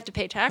 If they have to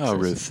pay taxes. Oh,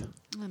 Ruth.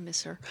 I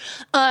miss her.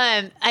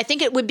 I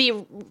think it would be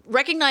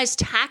recognized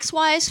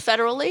tax-wise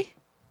federally.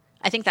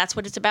 I think that's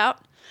what it's about.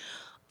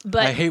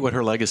 But I hate what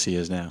her legacy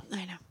is now.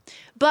 I know.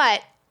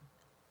 But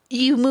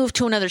you move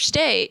to another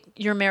state,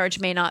 your marriage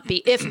may not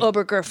be, if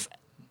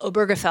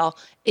Obergefell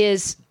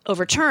is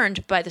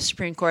overturned by the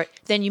Supreme Court,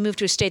 then you move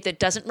to a state that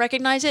doesn't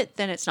recognize it,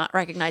 then it's not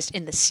recognized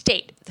in the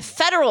state. The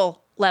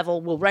federal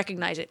level will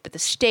recognize it, but the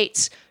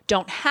states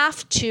don't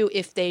have to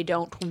if they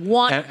don't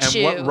want to.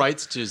 And what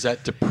rights does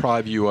that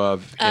deprive you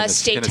of in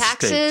state in a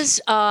taxes,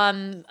 state?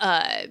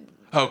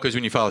 Oh, because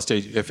when you file a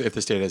state, if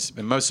the state has,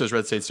 and most of those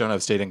red states don't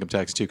have state income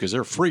tax too, because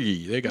they're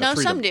free. They got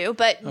freedom. Some do,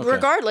 but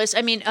regardless,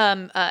 I mean,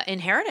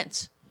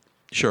 inheritance.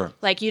 Sure.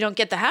 Like you don't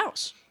get the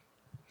house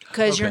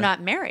because you're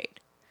not married.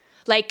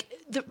 Like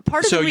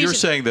part of the reason. So you're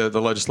saying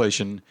the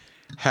legislation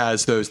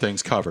has those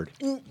things covered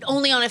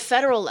only on a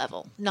federal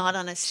level, not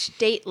on a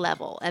state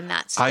level, and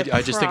that's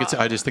I just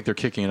think they're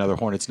kicking another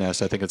hornet's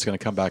nest. I think it's going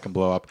to come back and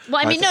blow up.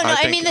 Well, I mean, I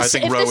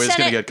think Roe is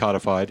going to get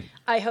codified.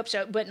 I hope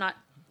so, but not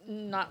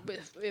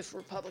if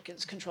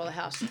Republicans control the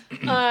House,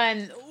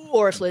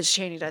 or if Liz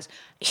Cheney does.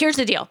 Here's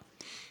the deal: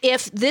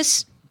 if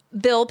this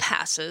bill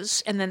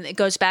passes and then it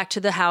goes back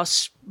to the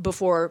House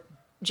before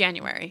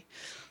January,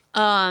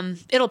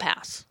 it'll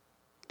pass.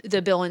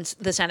 The bill in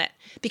the Senate,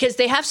 because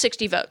they have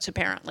 60 votes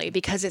apparently,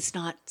 because it's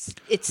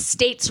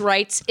states'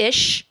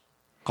 rights-ish.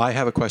 I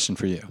have a question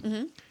for you.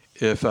 Mm-hmm.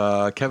 If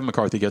Kevin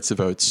McCarthy gets the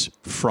votes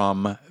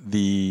from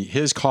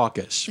his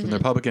caucus, from the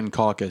Republican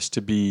caucus,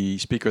 to be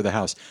Speaker of the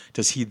House,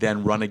 does he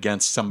then run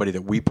against somebody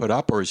that we put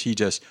up, or is he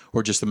just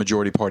the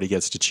majority party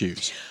gets to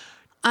choose?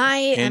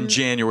 In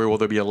January, will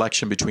there be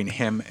election between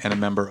him and a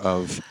member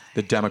of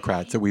the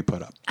Democrats that we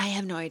put up? I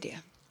have no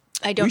idea.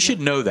 We should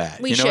know that.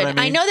 We should. What I mean?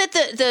 I know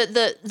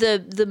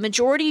that the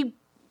majority,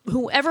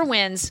 whoever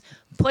wins,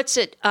 puts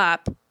it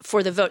up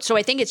for the vote. So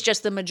I think it's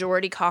just the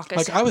majority caucus.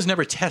 Like, I was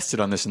never tested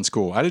on this in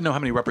school. I didn't know how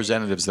many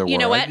representatives there were. You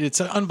know what? It's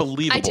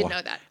unbelievable. I didn't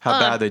know that. How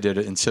bad they did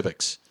it in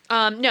civics.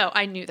 No,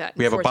 I knew that.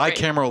 We have a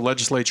bicameral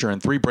legislature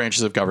and 3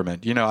 branches of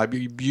government.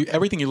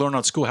 Everything you learn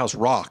on Schoolhouse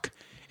Rock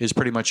is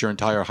pretty much your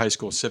entire high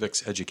school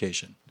civics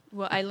education.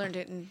 Well, I learned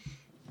it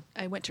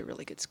I went to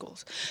really good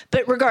schools.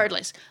 But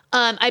regardless,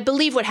 I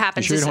believe what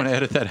happens you don't want to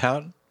edit that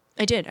out?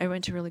 I did. I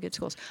went to really good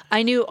schools.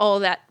 I knew all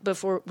that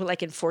before,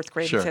 like in 4th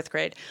grade and 5th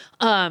grade,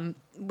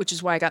 which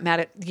is why I got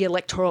mad at the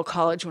Electoral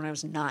College when I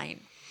was 9.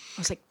 I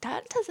was like,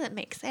 that doesn't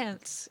make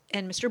sense.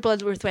 And Mr.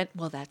 Bloodworth went,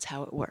 well, that's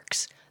how it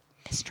works.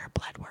 Mr.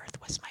 Bloodworth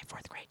was my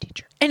 4th grade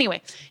teacher.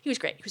 Anyway, he was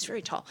great. He was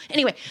very tall.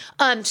 Anyway,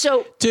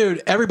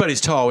 Dude,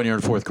 everybody's tall when you're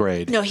in 4th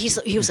grade. No, he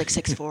was like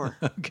 6'4".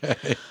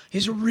 Okay.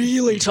 He's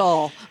really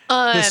tall.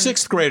 The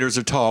 6th graders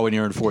are tall when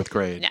you're in 4th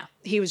grade. No,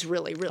 he was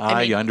really, really.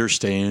 I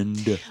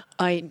understand.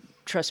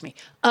 Trust me.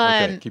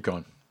 Okay, keep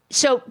going.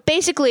 So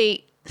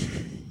basically,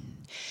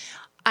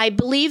 I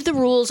believe the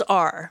rules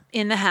are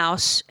in the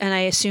House, and I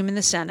assume in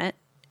the Senate,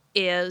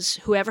 is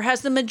whoever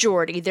has the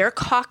majority, their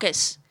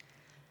caucus.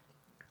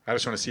 I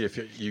just want to see if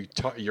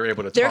you're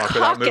able to talk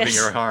without moving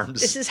your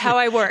arms. This is how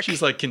I work.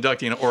 She's like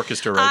conducting an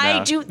orchestra right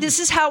now. I do. This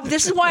is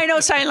why I know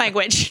sign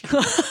language.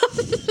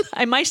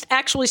 I might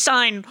actually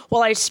sign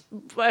while I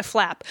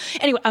flap.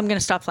 Anyway, I'm going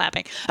to stop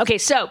flapping. Okay,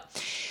 so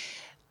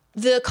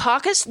the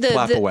caucus,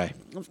 flap away.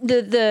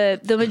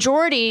 The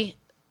majority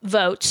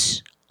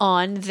votes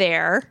on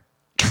their.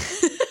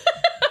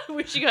 I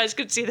wish you guys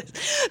could see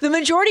this. The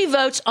majority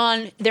votes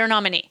on their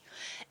nominee.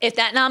 If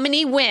that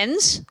nominee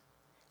wins,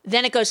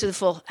 then it goes to the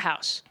full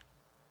House.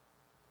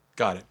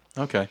 Got it.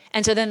 Okay.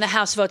 And so then the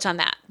House votes on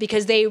that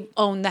because they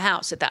own the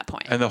House at that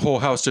point. And the whole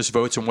House just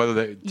votes on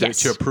whether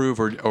to approve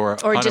or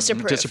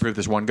disapprove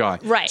this one guy.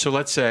 Right. So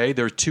let's say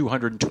there are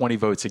 220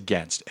 votes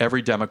against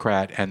every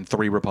Democrat and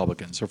 3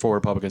 Republicans or 4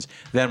 Republicans.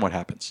 Then what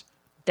happens?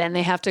 Then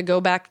they have to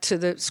go back to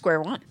the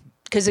square one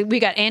because we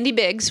got Andy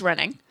Biggs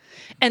running.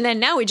 And then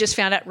now we just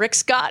found out Rick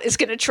Scott is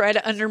going to try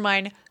to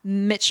undermine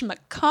Mitch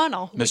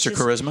McConnell. Mr.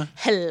 Charisma?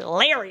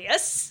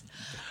 Hilarious.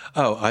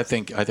 Oh, I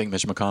think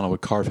Mitch McConnell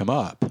would carve him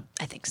up.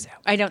 I think so.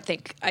 I don't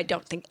think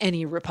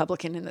any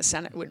Republican in the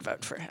Senate would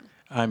vote for him.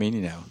 I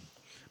mean,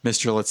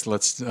 Mr.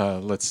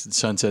 Let's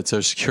sunset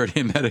Social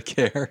Security and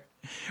Medicare,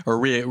 or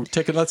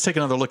let's take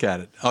another look at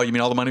it. Oh, you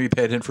mean all the money we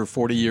paid in for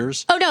 40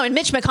 years? Oh no, and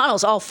Mitch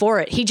McConnell's all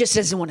for it. He just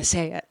doesn't want to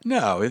say it.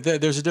 No,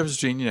 there's a difference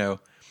between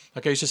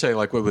like I used to say,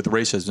 like with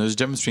racism, there's a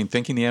difference between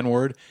thinking the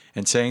N-word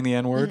and saying the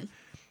N-word. Mm-hmm.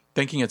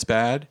 Thinking it's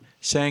bad,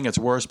 saying it's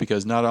worse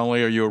because not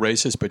only are you a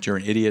racist, but you're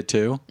an idiot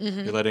too.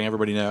 Mm-hmm. You're letting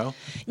everybody know.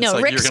 No,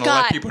 like Rick you're going to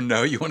let people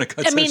know you want to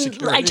cut Social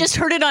Security. I just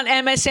heard it on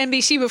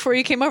MSNBC before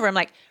you came over. I'm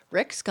like,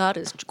 Rick Scott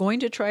is going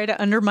to try to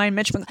undermine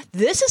Mitch McConnell.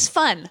 This is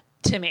fun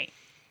to me.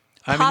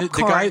 I mean,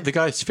 the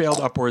guy's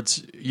failed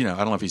upwards. I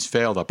don't know if he's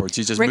failed upwards.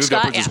 He's just Rick moved Scott,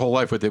 upwards his whole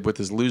life with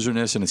his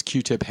loserness and his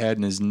Q-tip head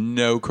and his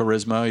no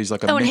charisma. He's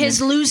like a and his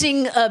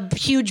losing a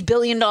huge $1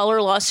 billion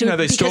lawsuit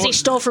because he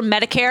stole from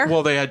Medicare.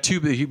 Well,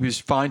 he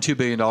was fined $2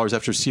 billion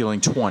after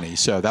stealing 20,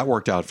 so that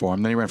worked out for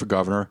him. Then he ran for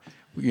governor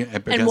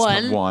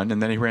against one,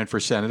 and then he ran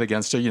for Senate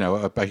against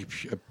a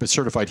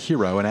certified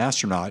hero, an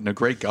astronaut, and a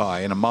great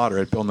guy, and a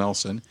moderate, Bill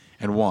Nelson,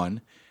 and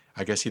won.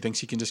 I guess he thinks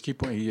he can just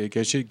keep winning. I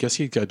guess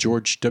he got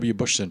George W.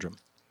 Bush syndrome.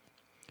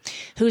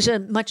 Who's a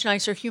much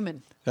nicer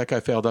human. That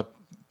guy failed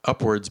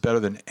upwards better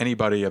than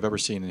anybody I've ever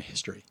seen in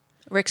history.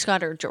 Rick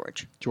Scott or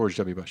George? George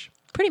W. Bush.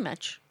 Pretty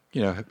much.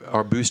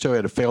 Arbusto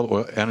had a failed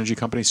oil energy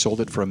company,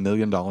 sold it for $1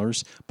 million,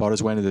 bought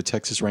his way into the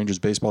Texas Rangers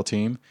baseball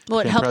team.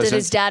 Well, it helped that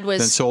his dad was...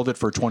 Then sold it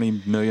for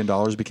 $20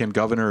 million, became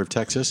governor of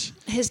Texas.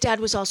 His dad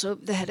was also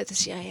the head of the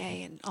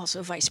CIA and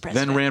also vice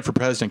president. Then ran for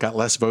president, got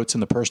less votes than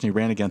the person he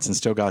ran against and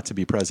still got to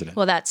be president.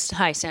 Well, that's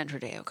Sandra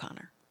Day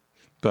O'Connor.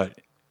 But...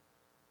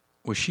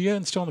 Was she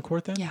still in the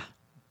court then? Yeah.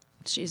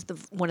 She's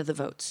one of the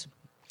votes.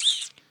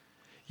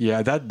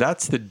 Yeah,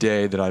 that's the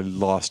day that I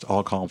lost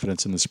all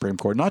confidence in the Supreme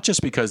Court. Not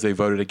just because they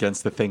voted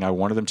against the thing I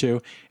wanted them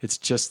to. It's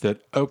just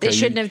that, okay. They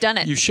shouldn't have done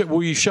it. You've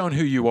shown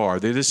who you are.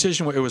 The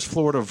decision, it was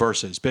Florida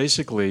versus.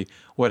 Basically,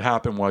 what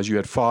happened was you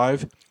had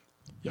 5,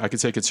 I could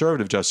say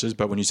conservative justices,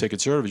 but when you say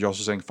conservative, you're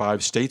also saying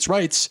 5 states'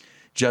 rights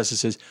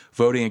justices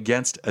voting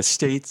against a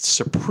state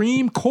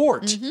Supreme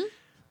Court. Mm-hmm.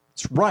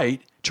 It's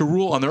right to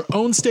rule on their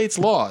own state's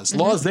laws,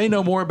 laws they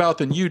know more about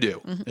than you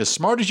do. As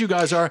smart as you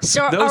guys are.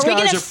 So are we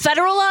going to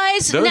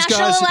federalize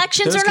national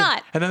elections or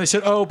not? And then they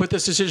said, oh, but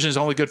this decision is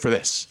only good for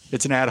this.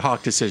 It's an ad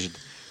hoc decision.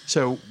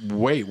 So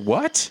wait,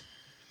 what?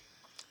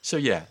 So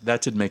yeah,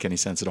 that didn't make any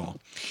sense at all.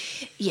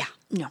 Yeah,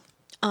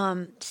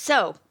 no.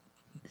 So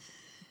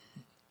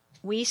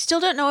we still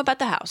don't know about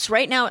the House.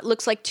 Right now it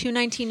looks like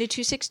 219 to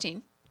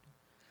 216.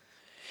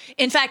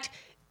 In fact,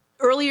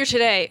 earlier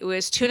today it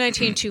was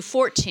 219 to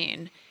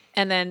 214.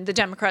 And then the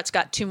Democrats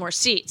got 2 more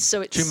seats. So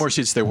it's 2 more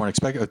seats they weren't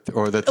expecting,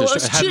 or that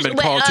hadn't been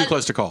called too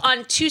close to call.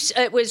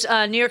 It was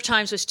New York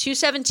Times was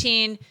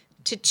 217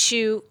 to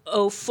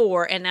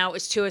 204, and now it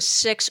was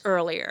 206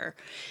 earlier.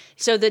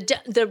 So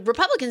the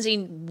Republicans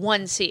need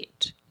 1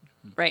 seat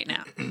right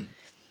now.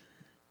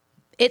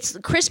 It's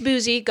Chris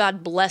Boozy,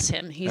 God bless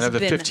him. And of the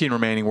 15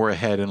 remaining, we're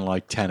ahead in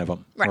like 10 of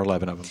them or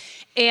 11 of them.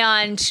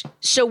 And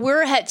so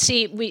we're ahead.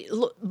 See,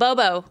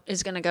 Bobo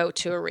is going to go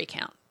to a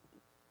recount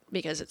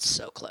because it's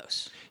so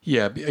close.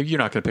 Yeah, you're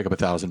not going to pick up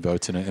 1,000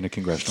 votes in a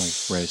congressional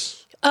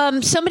race.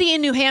 Somebody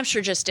in New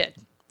Hampshire just did.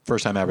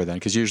 First time ever then,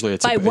 because usually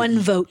it's by 1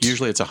 vote.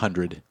 Usually it's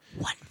 100.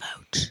 1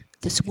 vote.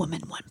 This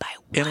woman won by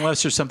 1.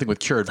 Unless there's something with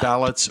cured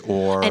ballots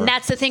or... And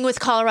that's the thing with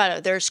Colorado.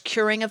 There's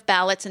curing of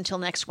ballots until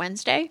next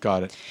Wednesday.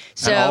 Got it.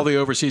 So, and all the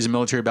overseas and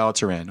military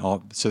ballots are in.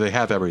 So they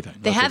have everything.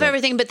 They have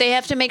everything, but they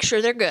have to make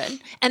sure they're good.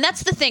 And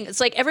that's the thing.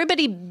 It's like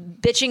everybody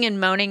bitching and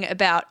moaning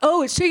about,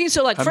 oh, it's taking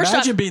so long.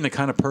 Imagine being the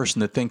kind of person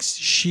that thinks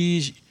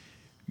she's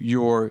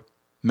your...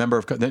 member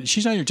of,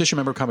 she's not just your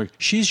member of Congress.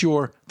 She's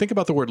your, think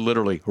about the word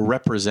literally,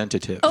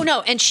 representative. Oh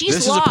no, and she's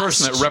This lost. is a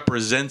person that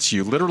represents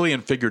you, literally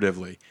and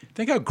figuratively.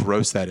 Think how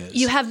gross that is.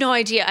 You have no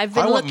idea. I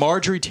want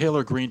Marjorie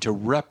Taylor Greene to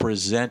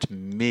represent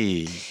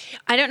me.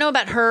 I don't know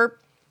about her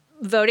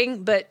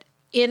voting, but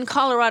in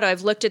Colorado,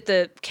 I've looked at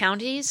the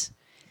counties.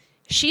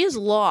 She has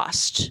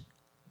lost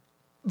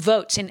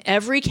votes in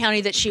every county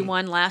that she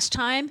won last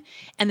time,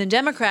 and the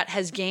Democrat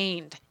has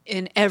gained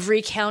in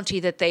every county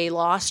that they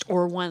lost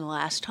or won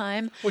last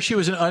time. Well, she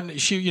was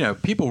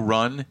people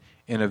run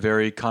in a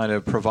very kind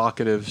of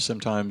provocative,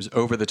 sometimes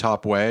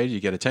over-the-top way. You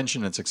get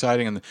attention, it's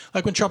exciting. And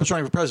like when Trump was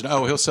running for president,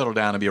 he'll settle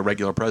down and be a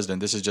regular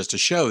president. This is just a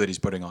show that he's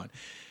putting on.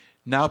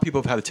 Now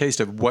people have had a taste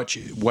of what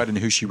and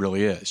who she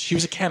really is. She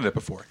was a candidate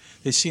before.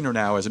 They've seen her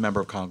now as a member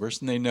of Congress,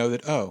 and they know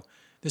that,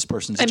 this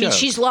person's a joke. I mean,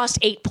 she's lost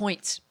 8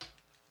 points.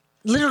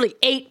 Literally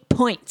 8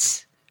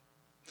 poins.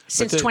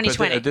 Since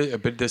 2020.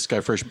 But this guy,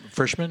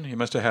 Frischman, he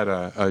must have had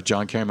a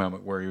John Kerry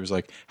moment where he was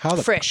like, how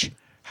the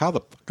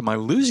fuck am I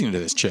losing to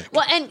this chick?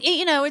 Well, and,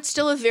 it's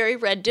still a very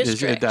red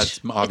district. That's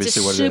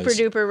obviously what it is. It's a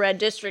super duper red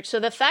district. So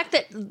the fact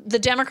that the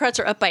Democrats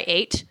are up by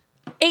 8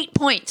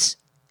 points,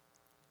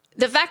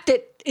 the fact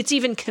that it's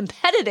even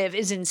competitive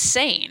is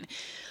insane.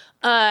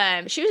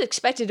 She was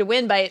expected to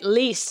win by at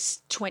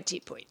least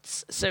 20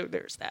 points. So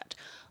there's that.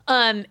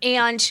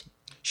 And...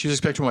 She was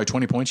expecting by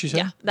 20 points, you said?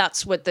 Yeah,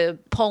 that's what the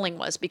polling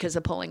was because the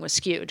polling was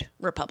skewed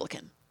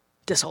Republican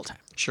this whole time.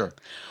 Sure.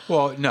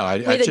 Well, no, I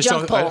just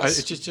don't.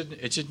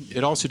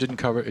 It also didn't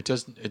cover. It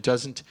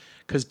doesn't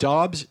because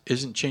Dobbs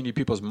isn't changing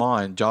people's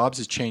mind. Dobbs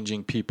is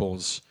changing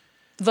people's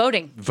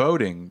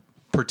voting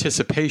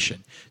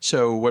participation.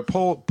 So what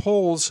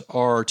polls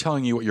are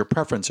telling you what your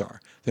preference are.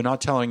 They're not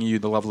telling you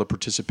the level of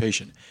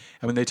participation.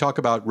 And when they talk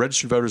about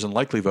registered voters and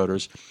likely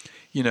voters,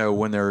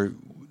 when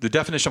the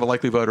definition of a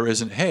likely voter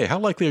isn't, hey, how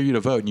likely are you to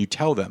vote? And you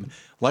tell them.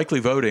 Likely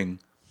voting,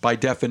 by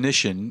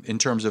definition, in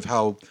terms of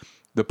how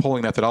the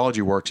polling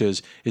methodology works,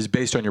 is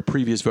based on your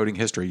previous voting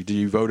history. Do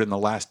you vote in the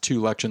last 2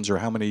 elections, or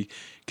how many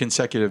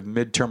consecutive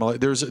midterm?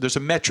 There's a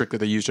metric that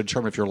they use to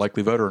determine if you're a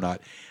likely voter or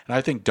not. And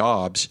I think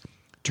Dobbs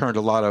turned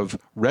a lot of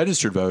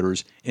registered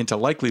voters into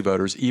likely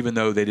voters, even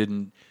though they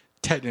didn't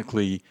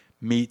technically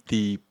meet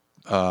the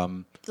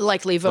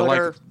likely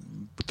voter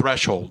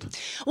threshold.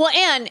 Well,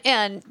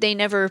 and they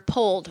never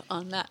polled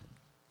on that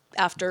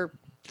after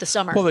the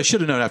summer. Well, they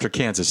should have known after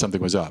Kansas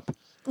something was up.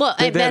 Well,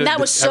 that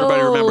was so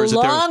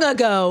long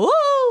ago.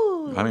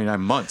 Woo! I mean,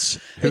 months.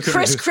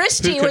 Chris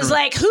Christie was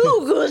like,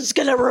 who was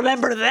going to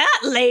remember that,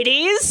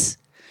 ladies?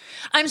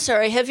 I'm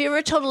sorry. Have you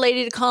ever told a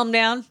lady to calm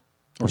down?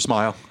 Or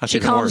smile. She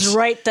calms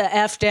right the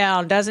F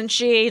down, doesn't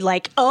she?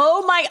 Like,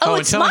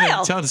 and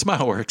smile. Tell him the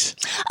smile works.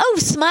 Oh,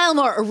 smile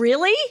more.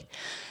 Really?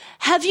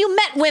 Have you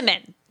met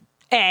women?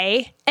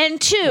 A.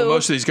 And 2. Well,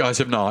 most of these guys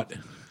have not.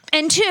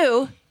 And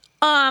 2,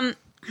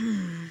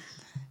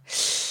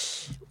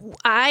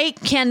 I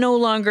can no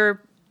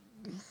longer,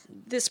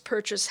 this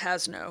purchase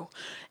has no.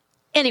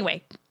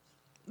 Anyway,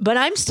 but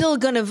I'm still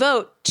going to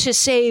vote to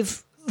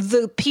save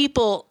the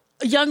people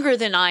younger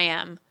than I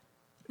am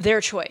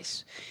their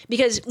choice.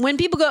 Because when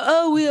people go,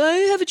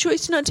 I have a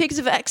choice to not take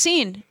the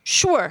vaccine.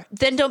 Sure,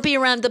 then don't be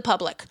around the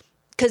public.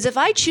 Because if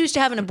I choose to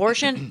have an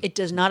abortion, it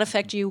does not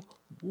affect you.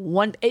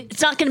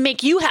 It's not going to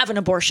make you have an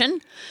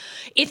abortion.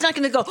 It's not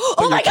going to go,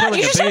 oh my God,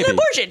 you just had an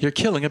abortion. You're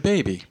killing a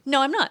baby.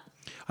 No, I'm not.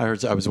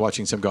 I was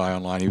watching some guy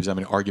online. He was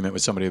having an argument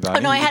with somebody about it.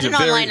 Oh, no, I had an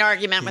online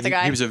argument with a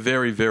guy. He was a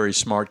very, very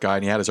smart guy,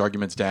 and he had his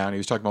arguments down. He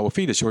was talking about, well,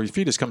 fetus. Or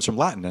fetus comes from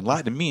Latin, and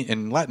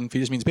in Latin,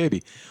 fetus means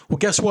baby. Well,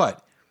 guess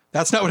what?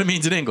 That's not what it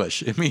means in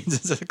English. It means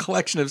it's a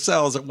collection of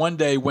cells that one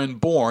day, when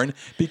born,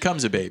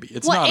 becomes a baby.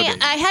 It's not a baby.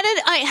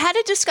 I had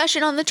a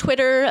discussion on the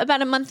Twitter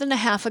about a month and a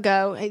half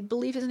ago. I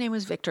believe his name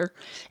was Victor.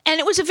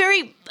 And it was a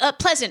very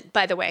pleasant,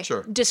 by the way,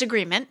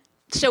 disagreement.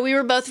 So we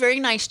were both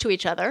very nice to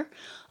each other.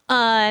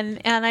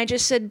 And I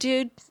just said,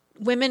 dude,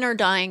 women are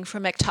dying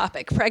from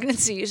ectopic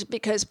pregnancies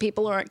because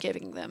people aren't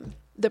giving them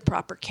the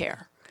proper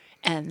care.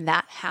 And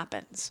that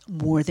happens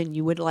more than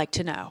you would like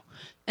to know.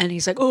 And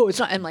he's like, oh, it's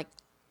not. I'm like,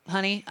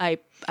 honey,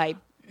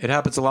 it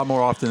happens a lot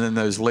more often than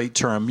those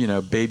late-term,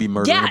 baby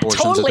murder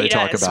abortions that they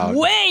talk about.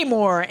 Way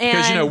more.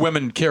 Because,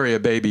 women carry a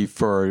baby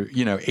for,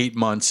 8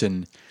 months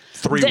and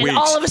 3 weeks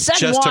all of a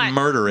sudden to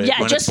murder it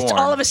when it's born. Yeah, just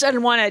all of a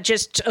sudden want to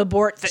just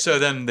abort. So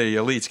then the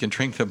elites can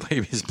drink the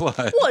baby's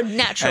blood. Well,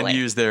 naturally. And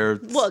use their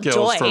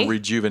skills for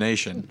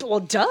rejuvenation. Well,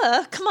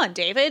 duh. Come on,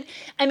 David.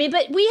 I mean,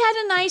 but we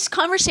had a nice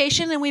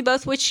conversation and we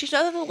both wished each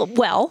other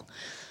well.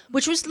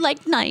 Which was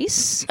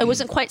nice. I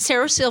wasn't quite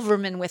Sarah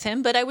Silverman with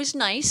him, but I was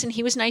nice, and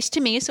he was nice to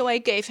me, so I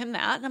gave him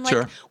that. And I'm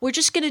like, we're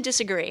just going to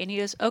disagree. And he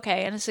goes,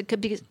 okay. And I said,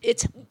 because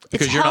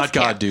because you're not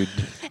God, dude.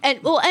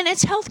 And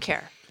it's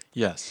healthcare.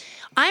 Yes.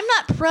 I'm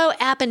not pro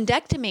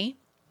appendectomy,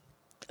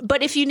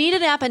 but if you need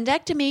an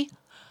appendectomy,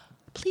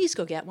 please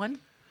go get one.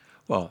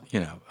 Well,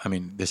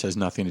 this has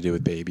nothing to do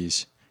with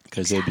babies.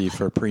 Because they'd be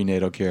for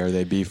prenatal care,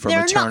 they'd be for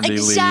maternity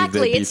leave, they'd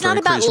be for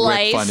increased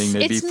WIC funding,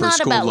 they'd be for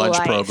school lunch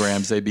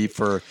programs, they'd be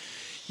for...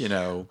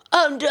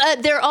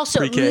 they're also,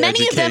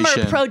 many of them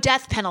are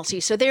pro-death penalty,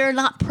 so they're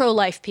not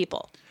pro-life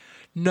people.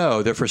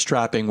 No, they're for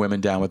strapping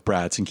women down with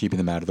brats and keeping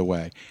them out of the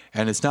way.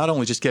 And it's not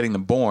only just getting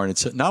them born.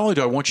 It's not only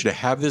do I want you to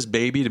have this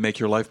baby to make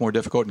your life more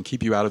difficult and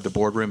keep you out of the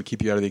boardroom and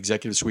keep you out of the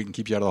executive suite and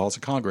keep you out of the halls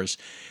of Congress.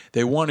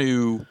 They want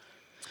to,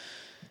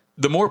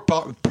 the more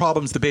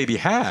problems the baby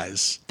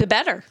has, the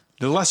better.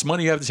 The less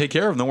money you have to take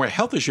care of, the more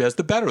health issue has,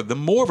 the better. The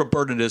more of a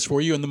burden it is for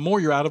you and the more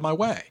you're out of my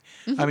way.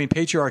 Mm-hmm. I mean,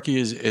 patriarchy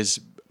is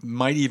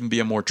might even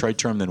be a more trite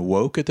term than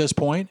woke at this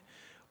point,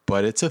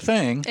 but it's a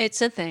thing. It's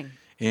a thing.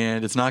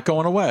 And it's not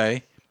going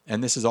away.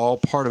 And this is all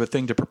part of a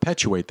thing to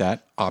perpetuate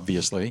that,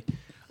 obviously.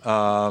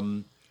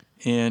 And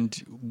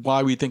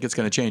why we think it's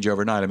going to change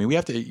overnight. I mean, we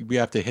have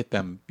to hit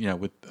them,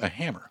 with a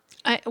hammer.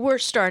 We're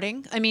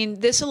starting. I mean,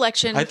 this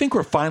election. I think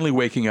we're finally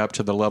waking up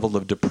to the level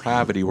of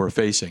depravity we're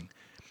facing.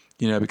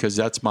 Because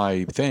that's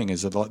my thing,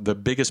 is that the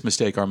biggest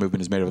mistake our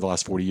movement has made over the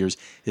last 40 years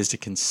is to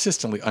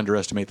consistently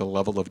underestimate the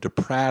level of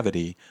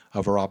depravity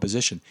of our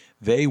opposition.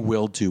 They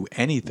will do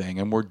anything,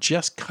 and we're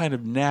just kind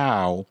of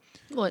now...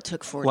 Well, it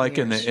took 40 years. Like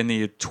in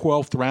the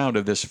 12th round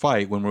of this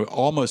fight, when we're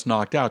almost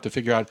knocked out, to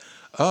figure out,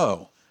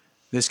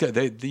 this guy,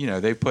 they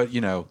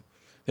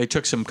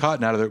took some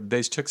cotton out of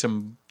they took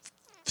some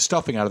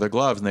stuffing out of their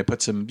gloves and they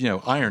put some,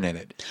 iron in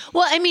it.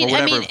 Well,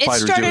 it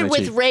started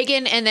with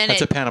Reagan and then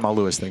that's a Panama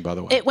Lewis thing, by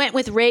the way. It went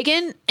with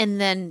Reagan and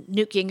then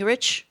Newt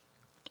Gingrich.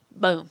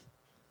 Boom.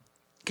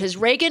 Because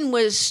Reagan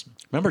was...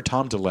 Remember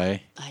Tom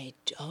DeLay?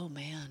 Oh,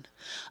 man.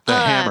 The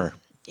hammer.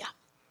 Yeah.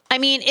 I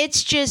mean,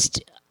 it's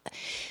just...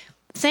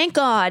 Thank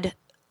God,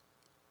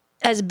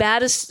 as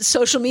bad as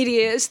social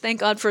media is,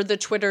 thank God for the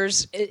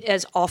Twitters,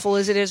 as awful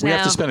as it is now. We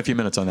have to spend a few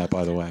minutes on that,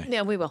 by the way.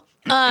 Yeah, we will.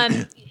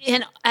 And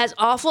as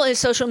awful as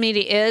social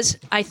media is,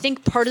 I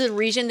think part of the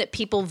reason that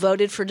people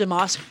voted for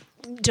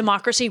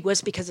democracy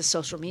was because of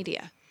social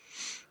media.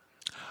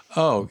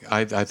 Oh,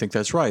 I think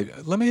that's right.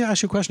 Let me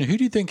ask you a question. Who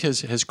do you think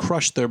has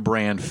crushed their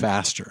brand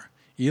faster,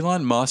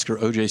 Elon Musk or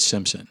O.J.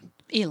 Simpson?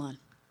 Elon.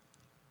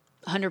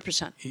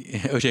 100%.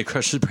 OJ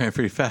crushed his brand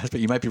pretty fast, but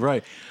you might be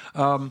right.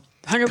 100%.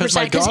 Because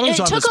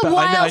it took a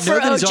while for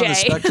OJ. I know that he's on the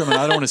spectrum, and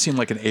I don't want to seem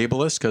like an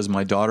ableist because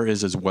my daughter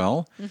is as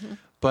well. Mm-hmm.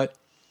 But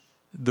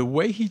the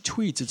way he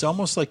tweets, it's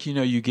almost like,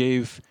 you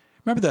gave...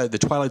 Remember the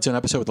Twilight Zone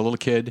episode with the little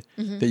kid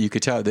that you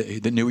could tell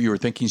that knew what you were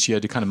thinking? She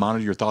had to kind of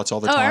monitor your thoughts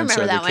all the time. I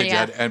remember that one,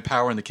 yeah. And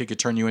power, and the kid could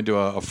turn you into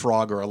a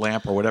frog or a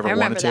lamp or whatever it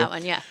wanted to. I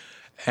remember that one, yeah.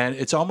 And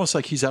it's almost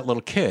like he's that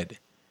little kid.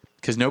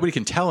 Because nobody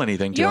can tell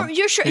anything to him.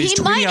 You're sure he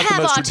might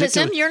have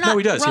autism? You're not. No,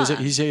 he does. Wrong.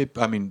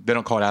 They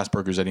don't call it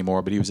Asperger's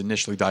anymore, but he was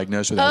initially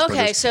diagnosed with Asperger's.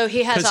 Okay, so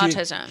he has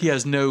autism. He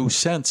has no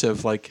sense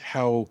of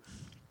how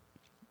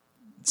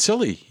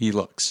silly he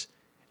looks,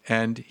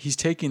 and he's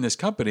taking this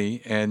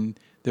company, and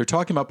they're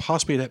talking about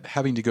possibly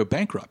having to go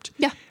bankrupt.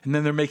 Yeah, and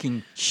then they're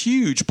making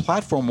huge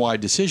platform-wide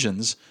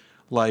decisions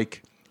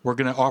like, we're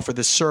going to offer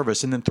this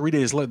service, and then 3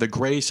 days later, the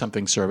gray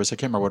something service, I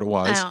can't remember what it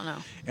was. I don't know.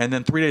 And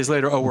then 3 days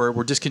later,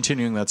 we're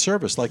discontinuing that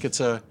service, like it's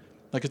a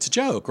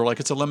joke, or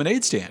like it's a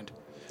lemonade stand.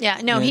 Yeah,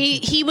 no,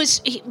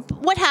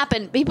 what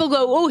happened? People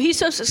go, oh, he's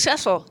so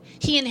successful.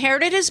 He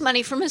inherited his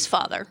money from his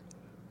father,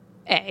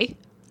 A.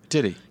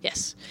 Did he?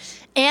 Yes.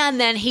 And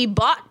then he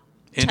bought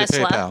Into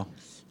Tesla. PayPal.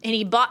 And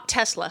he bought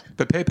Tesla.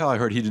 But PayPal, I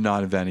heard he did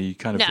not invent. He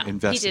kind of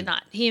invested. No, he did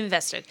not. He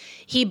invested.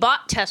 He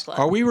bought Tesla.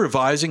 Are we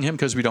revising him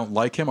because we don't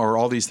like him, or are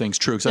all these things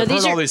true? Because I've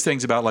heard all these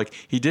things about, like,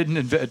 he didn't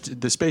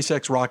invent the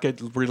SpaceX rocket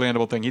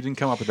relandable thing. He didn't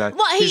come up with that.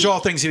 Well, these are all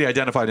things he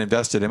identified and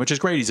invested in, which is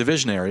great. He's a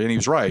visionary, and he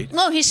was right.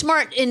 No, he's a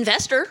smart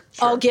investor.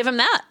 Sure. I'll give him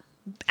that.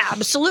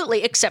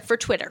 Absolutely, except for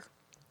Twitter,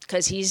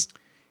 because he's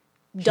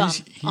dumb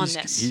on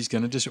this. He's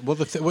going to just... Well,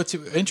 what's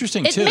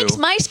interesting, it too... It makes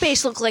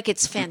MySpace look like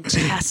it's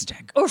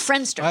fantastic. Or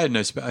Friendster. I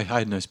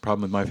had no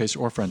problem with MySpace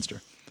or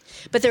Friendster.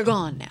 But they're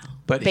gone now,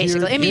 but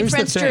basically.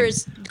 Friendster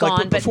is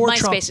gone, but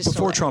MySpace is still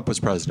before there. Trump was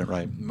president,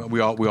 right? We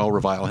all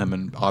revile him,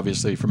 and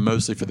obviously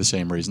mostly for the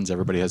same reasons.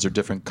 Everybody has their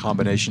different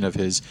combination of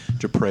his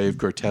depraved,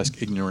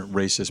 grotesque, ignorant,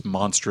 racist,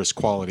 monstrous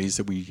qualities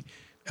that we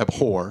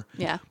abhor.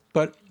 Yeah.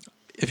 But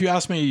if you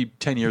asked me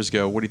 10 years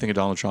ago, what do you think of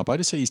Donald Trump? I'd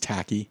just say he's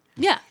tacky.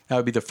 Yeah. That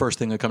would be the first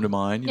thing that come to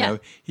mind. You know,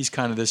 he's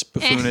kind of this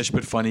buffoonish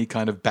but funny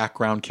kind of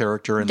background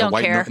character in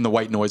the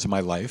white noise of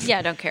my life.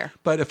 Yeah, don't care.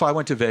 But if I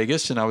went to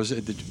Vegas and I was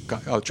at the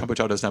Trump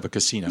Hotel doesn't have a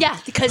casino. Yeah,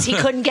 because he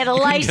couldn't get a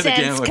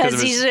license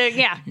because he's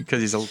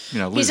a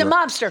loser. He's a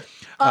mobster.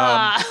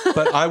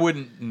 But I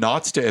wouldn't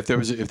not stay if there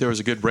was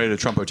a good rate at a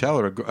Trump hotel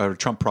or a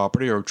Trump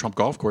property or a Trump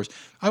golf course.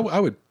 I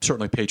would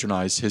certainly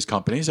patronize his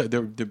companies.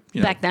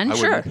 Back then,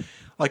 sure.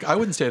 Like, I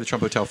wouldn't stay at a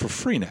Trump hotel for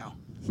free now.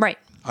 Right.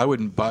 I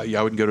wouldn't go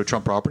to a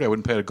Trump property. I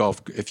wouldn't pay at a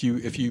golf. If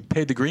you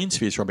paid the greens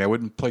fees for me, I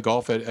wouldn't play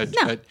golf at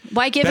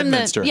Why give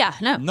Bedminster. him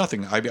the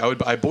nothing.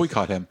 I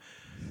boycott him.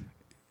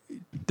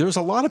 There's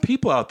a lot of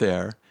people out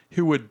there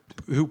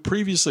who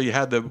previously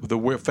had the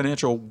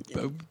financial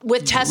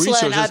with Tesla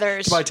and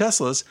others to buy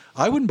Teslas.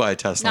 I wouldn't buy a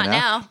Tesla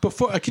now.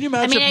 Before, can you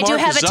imagine? I do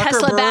have a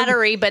Tesla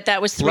battery, but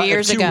that was 3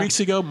 years ago. 2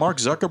 weeks ago, Mark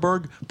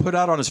Zuckerberg put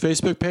out on his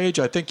Facebook page,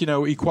 I think,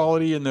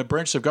 equality in the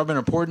branches of government are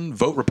important.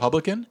 Vote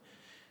Republican.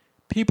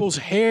 People's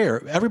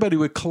hair, everybody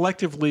would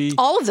collectively...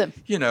 All of them.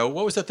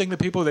 What was that thing that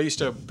they used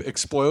to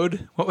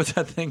explode? What was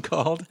that thing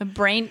called? A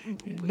brain...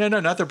 No,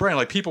 not their brain.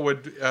 Like, people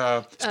would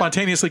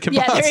spontaneously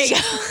combust. Yeah, there you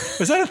go.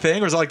 Was that a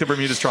thing, or was it like the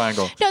Bermuda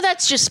Triangle? No,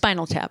 that's just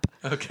Spinal Tap.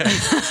 Okay.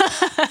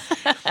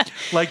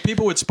 Like,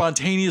 people would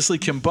spontaneously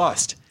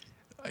combust.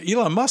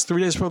 Elon Musk,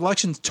 3 days before the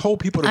election, told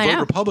people to vote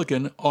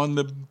Republican on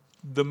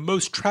the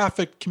most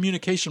trafficked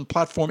communication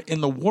platform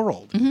in the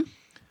world. Mm-hmm.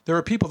 There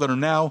are people that are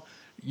now...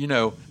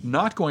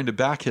 not going to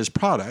back his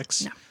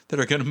products, that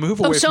are going to move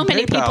away from PayPal if possible. So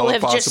many people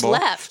have just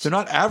left. They're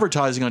not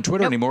advertising on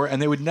Twitter anymore,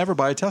 and they would never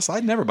buy a Tesla.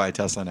 I'd never buy a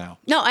Tesla now.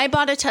 No, I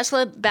bought a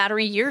Tesla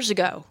battery years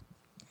ago.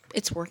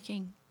 It's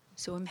working,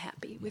 so I'm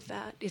happy with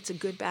that. It's a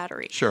good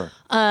battery. Sure.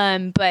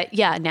 But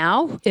yeah,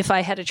 now, if I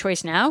had a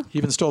choice now... He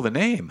even stole the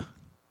name.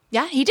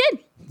 Yeah, he did.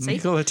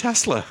 Nikola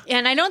Tesla.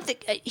 And I don't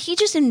think he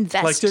just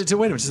invested. Like, wait a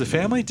minute, is the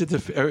family?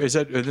 Is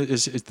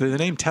the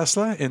name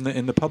Tesla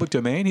in the public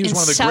domain? He was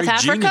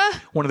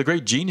one of the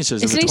great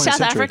geniuses of the 20th century. Isn't he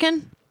South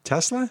African?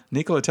 Tesla?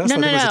 Nikola Tesla?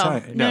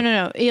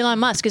 No. Elon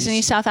Musk, isn't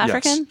he South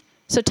African? Yes.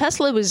 So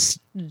Tesla was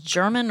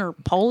German or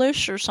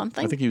Polish or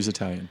something. I think he was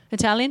Italian.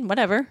 Italian,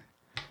 whatever.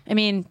 I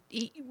mean,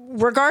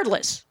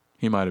 regardless.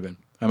 He might have been.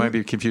 I might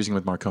be confusing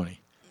with Marconi.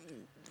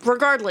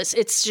 Regardless,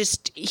 it's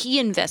just he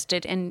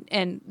invested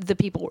and the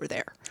people were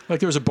there. Like,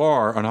 there was a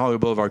bar on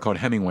Hollywood Boulevard called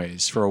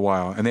Hemingway's for a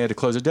while, and they had to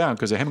close it down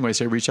because the Hemingways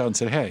reached out and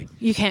said, hey.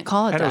 You can't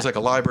call it that. And it was like a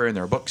library, and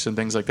there were books and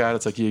things like that.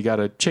 It's like, you got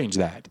to change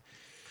that.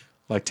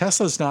 Like,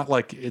 Tesla's not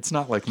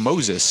like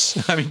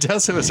Moses. I mean,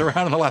 Tesla was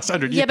around in the last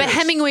 100 years. Yeah, but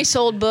Hemingway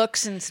sold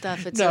books and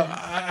stuff.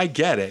 I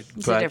get it.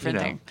 It's a different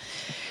thing.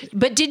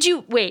 But did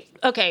you wait?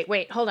 Okay,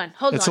 wait. Hold on.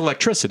 It's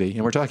electricity,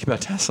 and we're talking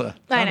about Tesla.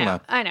 I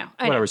know.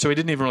 Whatever. So he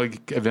didn't even really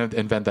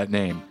invent that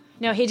name.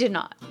 No, he did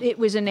not. It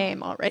was a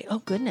name already. Oh,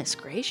 goodness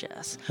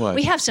gracious. What?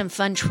 We have some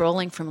fun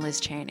trolling from Liz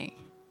Cheney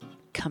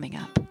coming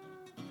up.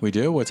 We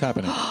do? What's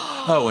happening?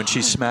 Oh, and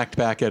she smacked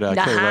back at Carrie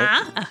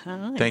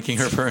White, thanking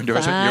her for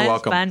endorsement. You're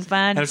welcome.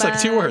 Fun. And it's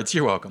like 2 words.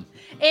 You're welcome.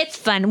 It's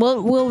fun.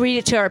 We'll read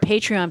it to our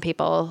Patreon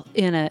people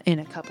in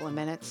a couple of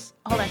minutes.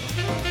 Hold on.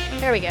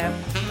 There we go.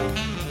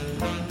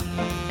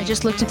 I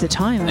just looked at the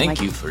time.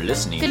 Thank you for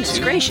listening goodness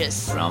to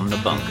gracious. From the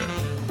Bunker.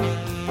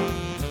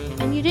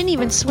 And you didn't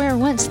even swear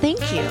once. Thank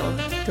you.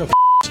 Go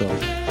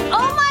yourself.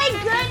 Oh my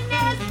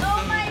goodness!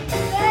 Oh my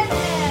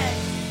goodness!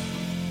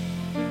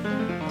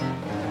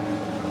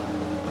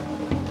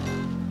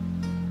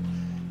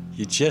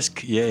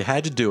 You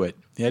had to do it.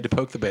 You had to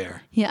poke the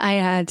bear. Yeah, I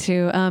had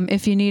to.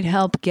 If you need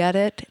help, get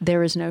it.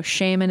 There is no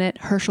shame in it.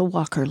 Herschel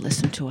Walker,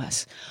 listen to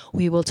us.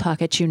 We will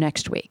talk at you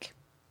next week.